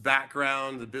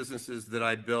background, the businesses that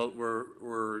I built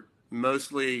were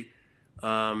mostly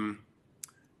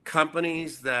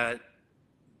companies that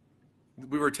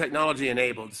we were technology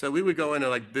enabled. So we would go into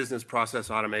like business process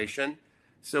automation.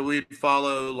 So we'd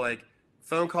follow like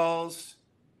phone calls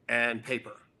and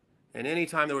paper. And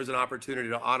anytime there was an opportunity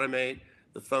to automate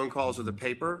the phone calls or the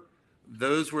paper,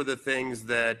 those were the things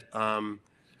that that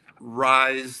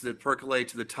percolate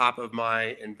to the top of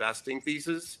my investing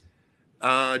thesis.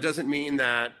 It doesn't mean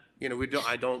that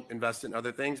I don't invest in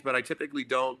other things, but I typically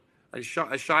don't. I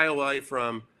shy away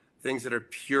from things that are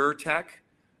pure tech,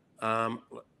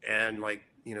 and like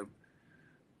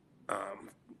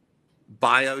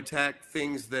biotech,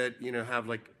 things that have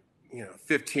like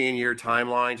 15-year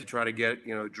timeline to try to get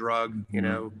a drug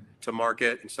to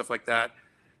market and stuff like that.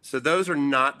 So those are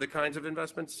not the kinds of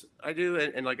investments I do.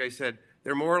 And like I said,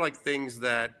 they're more like things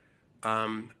that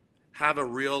have a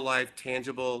real life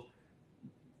tangible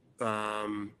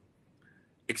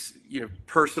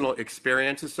personal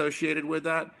experience associated with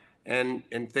that, and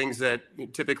things that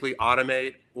typically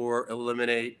automate or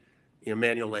eliminate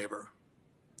manual labor.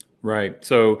 Right.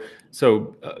 So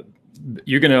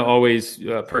you're going to always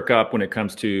perk up when it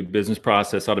comes to business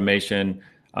process automation,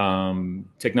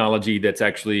 technology that's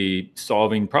actually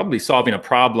probably solving a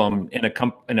problem in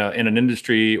an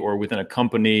industry or within a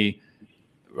company,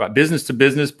 business to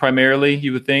business primarily.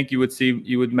 You would imagine you would see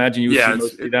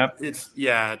mostly that. It's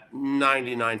 99%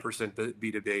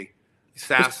 B2B,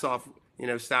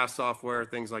 SaaS software,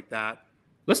 things like that.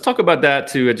 Let's talk about that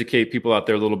to educate people out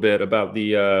there a little bit about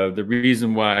the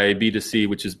reason why B2C,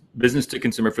 which is business to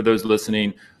consumer for those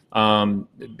listening.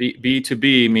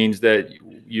 B2B means that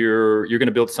you're going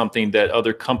to build something that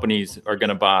other companies are going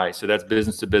to buy. So that's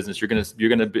business to business. You're going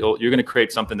to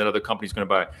create something that other companies are going to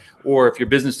buy. Or if you're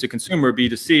business to consumer,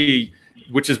 B2C,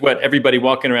 which is what everybody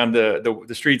walking around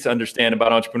the streets understand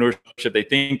about entrepreneurship, they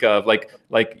think of like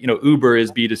Uber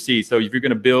is B2C. So if you're going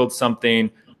to build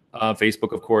something,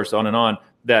 Facebook, of course, on and on,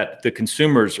 that the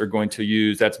consumers are going to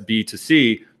use, that's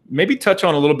B2C. Maybe touch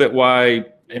on a little bit why,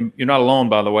 and you're not alone,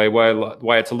 by the way,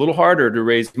 why it's a little harder to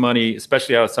raise money,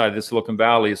 especially outside the Silicon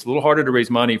Valley. It's a little harder to raise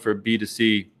money for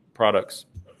B2C products.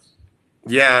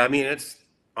 Yeah, I mean, it's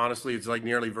like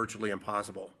nearly virtually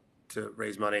impossible to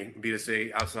raise money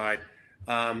B2C outside.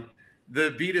 The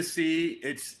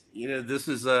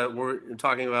B2C, we're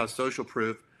talking about social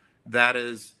proof. That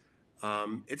is,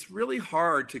 it's really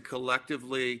hard to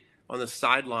collectively on the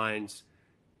sidelines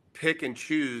pick and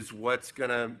choose what's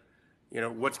gonna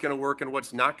work and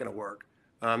what's not gonna work.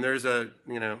 There's a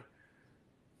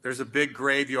big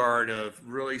graveyard of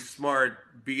really smart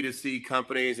B2C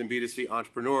companies and B2C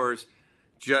entrepreneurs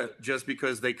just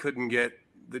because they couldn't get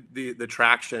the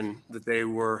traction that they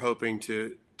were hoping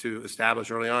to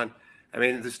establish early on. I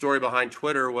mean, the story behind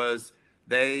Twitter was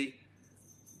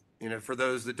for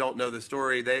those that don't know the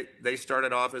story, they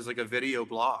started off as like a video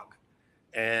blog,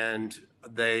 and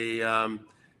they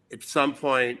at some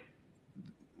point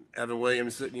Evan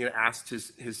Williams asked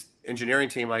his engineering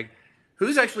team, like,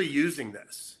 who's actually using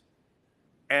this?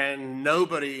 And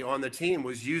nobody on the team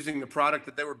was using the product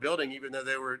that they were building, even though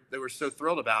they were so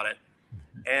thrilled about it.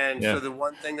 And so the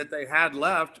one thing that they had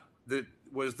left that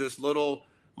was this little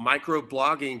micro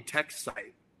blogging text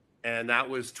site, and that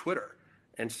was Twitter.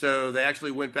 And so they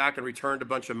actually went back and returned a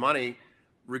bunch of money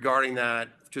regarding that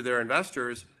to their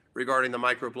investors regarding the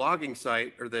microblogging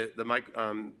site or the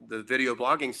video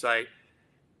blogging site,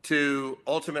 to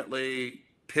ultimately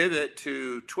pivot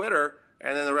to Twitter,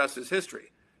 and then the rest is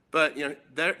history. But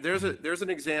there's an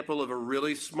example of a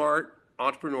really smart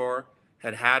entrepreneur,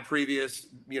 had previous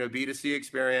B2C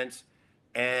experience,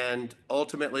 and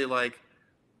ultimately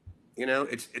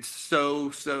it's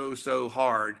so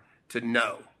hard to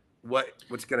know.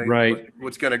 what's gonna Right.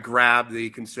 what's gonna grab the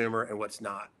consumer and what's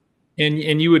not.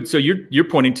 And you would, so you're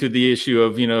pointing to the issue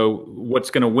of, what's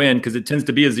going to win, because it tends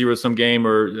to be a zero sum game,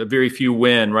 or a very few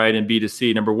win, right, in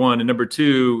B2C, number one. And number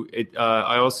two,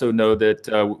 I also know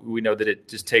that we know that it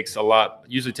just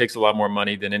usually takes a lot more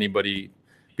money than anybody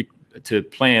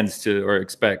plans to or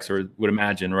expects or would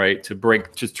imagine, right,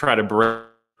 just try to break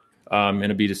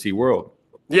in a B2C world.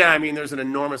 Yeah, I mean, there's an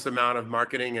enormous amount of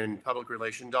marketing and public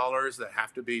relation dollars that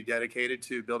have to be dedicated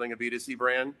to building a B2C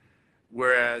brand.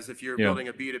 Whereas if you're building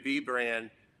a B2B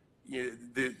brand,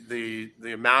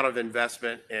 the amount of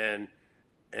investment and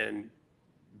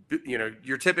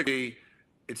you're typically,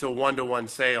 it's a one-to-one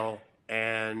sale,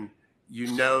 and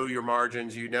your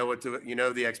margins,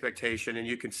 the expectation, and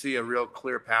you can see a real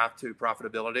clear path to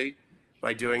profitability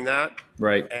by doing that.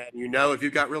 Right. And if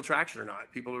you've got real traction or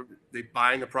not. People they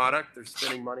buying the product, they're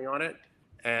spending money on it,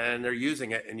 and they're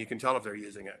using it, and you can tell if they're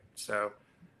using it. So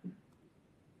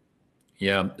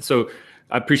yeah. So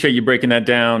I appreciate you breaking that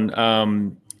down.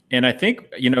 And I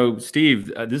think,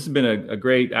 Steve, this has been a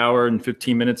great hour and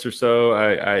 15 minutes or so.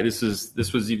 This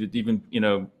was even,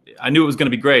 I knew it was going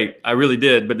to be great. I really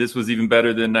did, but this was even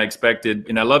better than I expected.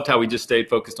 And I loved how we just stayed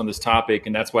focused on this topic.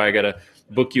 And that's why I got to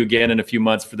book you again in a few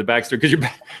months for the backstory, because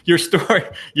your story,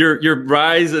 your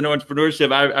rise in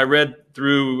entrepreneurship. I read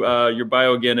through your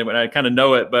bio again, and I kind of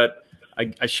know it, but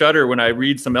I shudder when I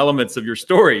read some elements of your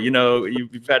story.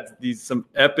 You've had some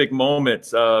epic moments,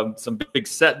 some big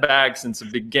setbacks and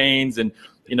some big gains. And,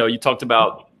 you talked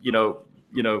about,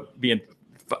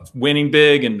 winning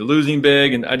big and losing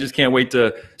big. And I just can't wait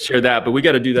to share that. But we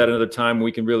got to do that another time.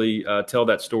 We can really tell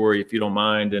that story, if you don't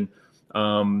mind. And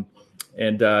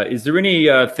is there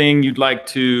any thing you'd like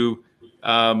to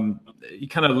you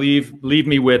kind of leave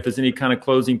me with as any kind of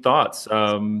closing thoughts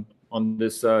on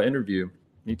this interview?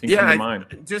 Anything come to mind?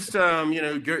 Just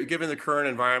given the current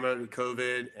environment with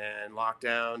COVID and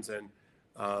lockdowns and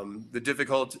the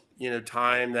difficult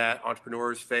time that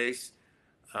entrepreneurs face,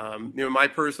 my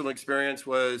personal experience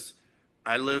was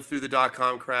I lived through the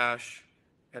 .com crash,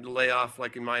 had to lay off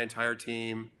like in my entire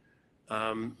team,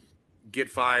 get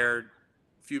fired,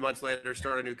 a few months later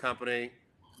start a new company,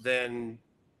 then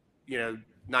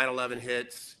 9/11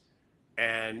 hits,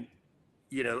 and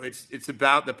it's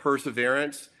about the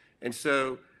perseverance. And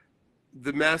so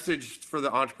the message for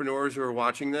the entrepreneurs who are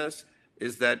watching this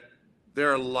is that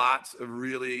there are lots of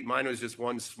mine was just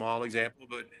one small example,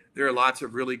 but there are lots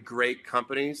of really great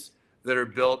companies that are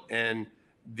built in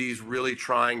these really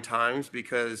trying times,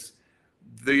 because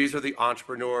these are the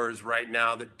entrepreneurs right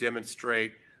now that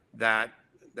demonstrate that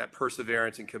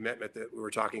perseverance and commitment that we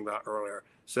were talking about earlier.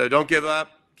 So don't give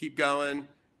up, keep going,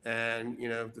 and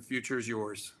the future is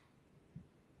yours.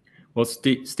 Well,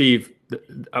 Steve,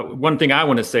 one thing I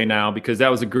want to say now, because that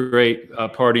was a great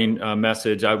parting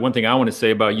message. One thing I want to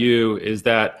say about you is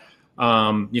that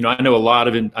I know a lot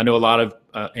of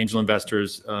angel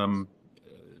investors,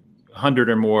 100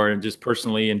 or more, and just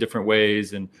personally in different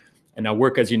ways. And I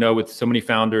work, as you know, with so many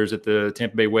founders at the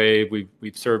Tampa Bay Wave.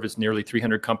 We've serviced nearly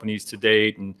 300 companies to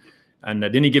date, and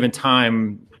at any given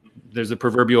time, there's a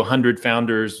proverbial 100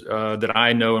 founders that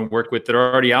I know and work with that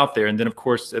are already out there. And then, of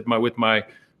course,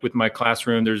 with my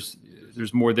classroom, there's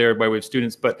more there by way of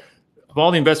students. But of all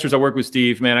the investors I work with,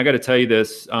 Steve, man, I got to tell you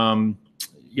this. You're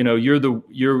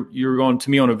on to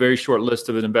me on a very short list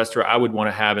of an investor I would want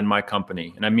to have in my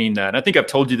company, and I mean that. And I think I've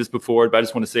told you this before, but I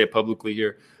just want to say it publicly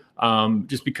here,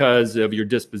 just because of your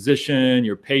disposition,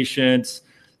 your patience,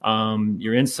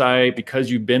 your insight,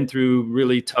 because you've been through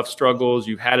really tough struggles,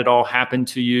 you've had it all happen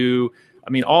to you. I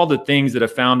mean, all the things that a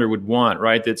founder would want,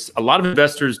 right? That's a lot of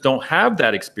investors don't have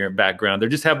that experience background.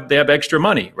 they have extra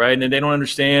money, right? And they don't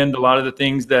understand a lot of the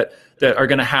things that are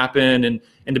going to happen. And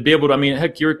to be able to, I mean,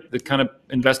 heck, you're the kind of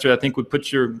investor I think would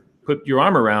put your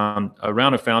arm around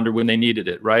a founder when they needed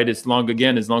it, right? As long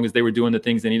as they were doing the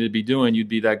things they needed to be doing, you'd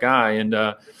be that guy. And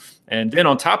then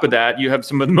on top of that, you have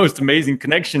some of the most amazing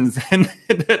connections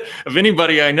of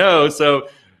anybody I know. So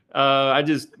I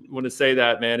just want to say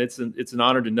that, man, it's an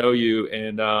honor to know you,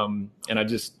 and I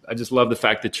just love the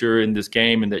fact that you're in this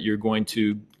game and that you're going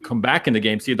to come back in the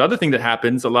game. See, the other thing that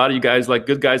happens, a lot of you guys, like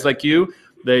good guys like you,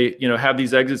 they have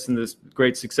these exits and this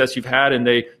great success you've had, and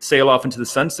they sail off into the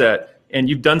sunset. And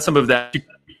you've done some of that,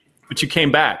 but you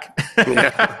came back.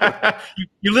 Yeah.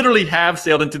 you literally have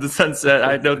sailed into the sunset.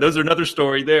 I know those are another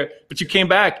story there, but you came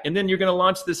back, and then you're going to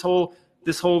launch this whole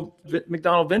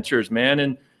MacDonald Ventures,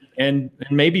 man, and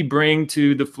maybe bring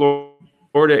to the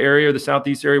Florida area or the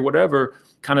Southeast area, whatever,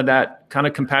 that kind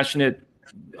of compassionate,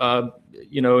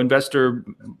 investor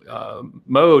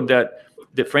mode that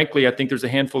frankly, I think there's a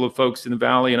handful of folks in the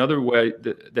Valley and other way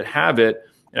that have it.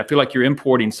 And I feel like you're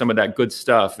importing some of that good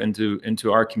stuff into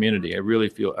our community. I really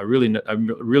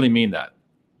mean that.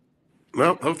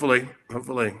 Well, hopefully,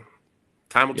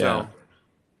 time will tell.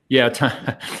 Yeah,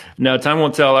 time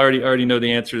won't tell. I already know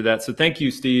the answer to that. So thank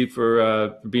you, Steve,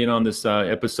 for being on this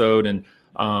episode, and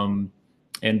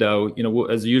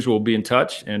as usual, we'll be in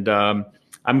touch. And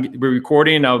we're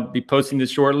recording. I'll be posting this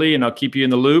shortly, and I'll keep you in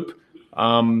the loop.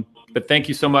 But thank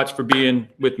you so much for being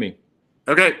with me.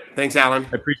 Okay, thanks, Alan.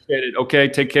 I appreciate it. Okay,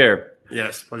 take care.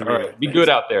 Yes. All right, be good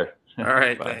out there. All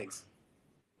right, Bye. thanks.